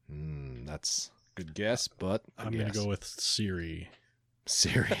 That's a good guess, but I'm going to go with Siri.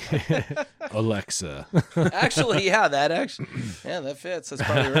 Alexa. Actually, that fits. That's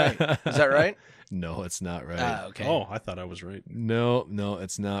probably right. Is that right? No, it's not right. Okay. Oh, I thought I was right. No,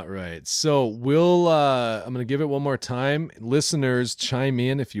 it's not right. So we'll I'm going to give it one more time. Listeners, chime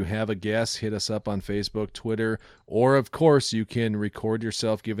in if you have a guess. Hit us up on Facebook, Twitter, or of course you can record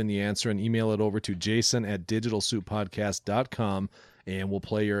yourself giving the answer and email it over to jason@digitalsouppodcast.com, and we'll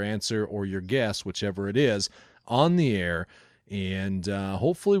play your answer or your guess, whichever it is, on the air. And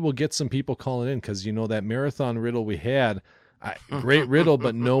hopefully we'll get some people calling in, because that marathon riddle we had, great riddle,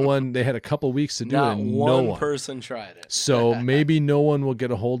 but no one. They had a couple weeks to do it, and one no one person tried it. So maybe no one will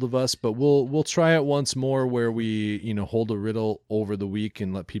get a hold of us, but we'll try it once more, where we hold a riddle over the week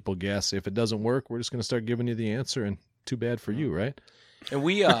and let people guess. If it doesn't work, we're just going to start giving you the answer, and too bad for you, right? And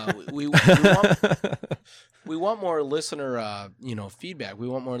we want more listener feedback. We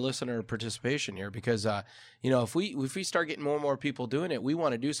want more listener participation here, because if we start getting more and more people doing it, we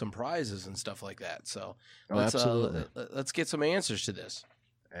want to do some prizes and stuff like that. So let's get some answers to this.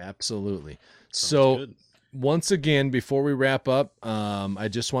 Absolutely. Sounds So good. once again, before we wrap up, I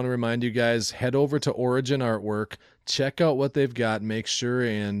just want to remind you guys, head over to Origin Artwork, check out what they've got, make sure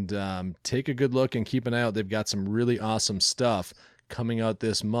and take a good look and keep an eye out. They've got some really awesome stuff coming out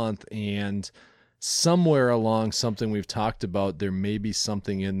this month, and somewhere along something we've talked about, there may be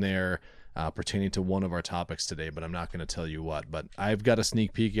something in there pertaining to one of our topics today, but I'm not going to tell you what. But I've got a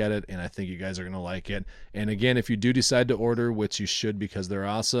sneak peek at it, and I think you guys are going to like it. And again, if you do decide to order, which you should because they're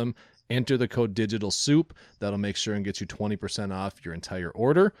awesome, enter the code DigitalSoup. That'll make sure and get you 20% off your entire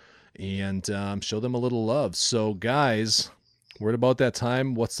order, and show them a little love. So guys, we're at about that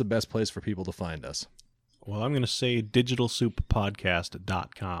time. What's the best place for people to find us? Well, I'm going to say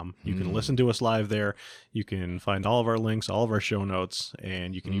digitalsouppodcast.com. You can listen to us live there. You can find all of our links, all of our show notes,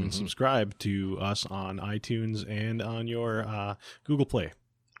 and you can even subscribe to us on iTunes and on your Google Play.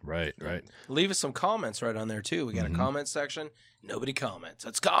 Right. Leave us some comments right on there, too. We got a comment section. Nobody comments.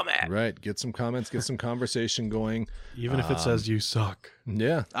 Let's comment. Right. Get some comments, get some conversation going. Even if it says you suck.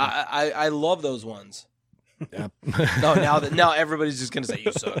 Yeah. I love those ones. Yep. No, now everybody's just going to say,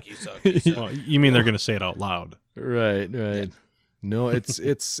 you suck, you suck, you suck. Well, you mean they're going to say it out loud. Right. Yeah. No,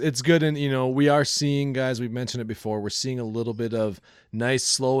 it's good. And, we are seeing, guys, we've mentioned it before, we're seeing a little bit of nice,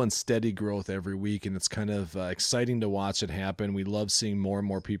 slow, and steady growth every week. And it's kind of exciting to watch it happen. We love seeing more and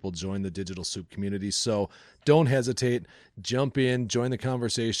more people join the Digital Soup community. So don't hesitate. Jump in, join the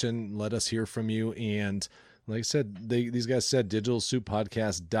conversation. Let us hear from you. And like I said, these guys said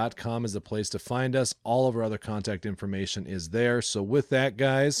digitalsouppodcast.com is the place to find us. All of our other contact information is there. So with that,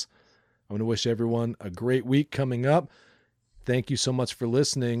 guys, I'm going to wish everyone a great week coming up. Thank you so much for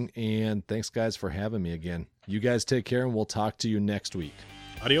listening, and thanks, guys, for having me again. You guys take care, and we'll talk to you next week.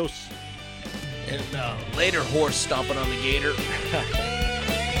 Adios. And later, horse stomping on the gator.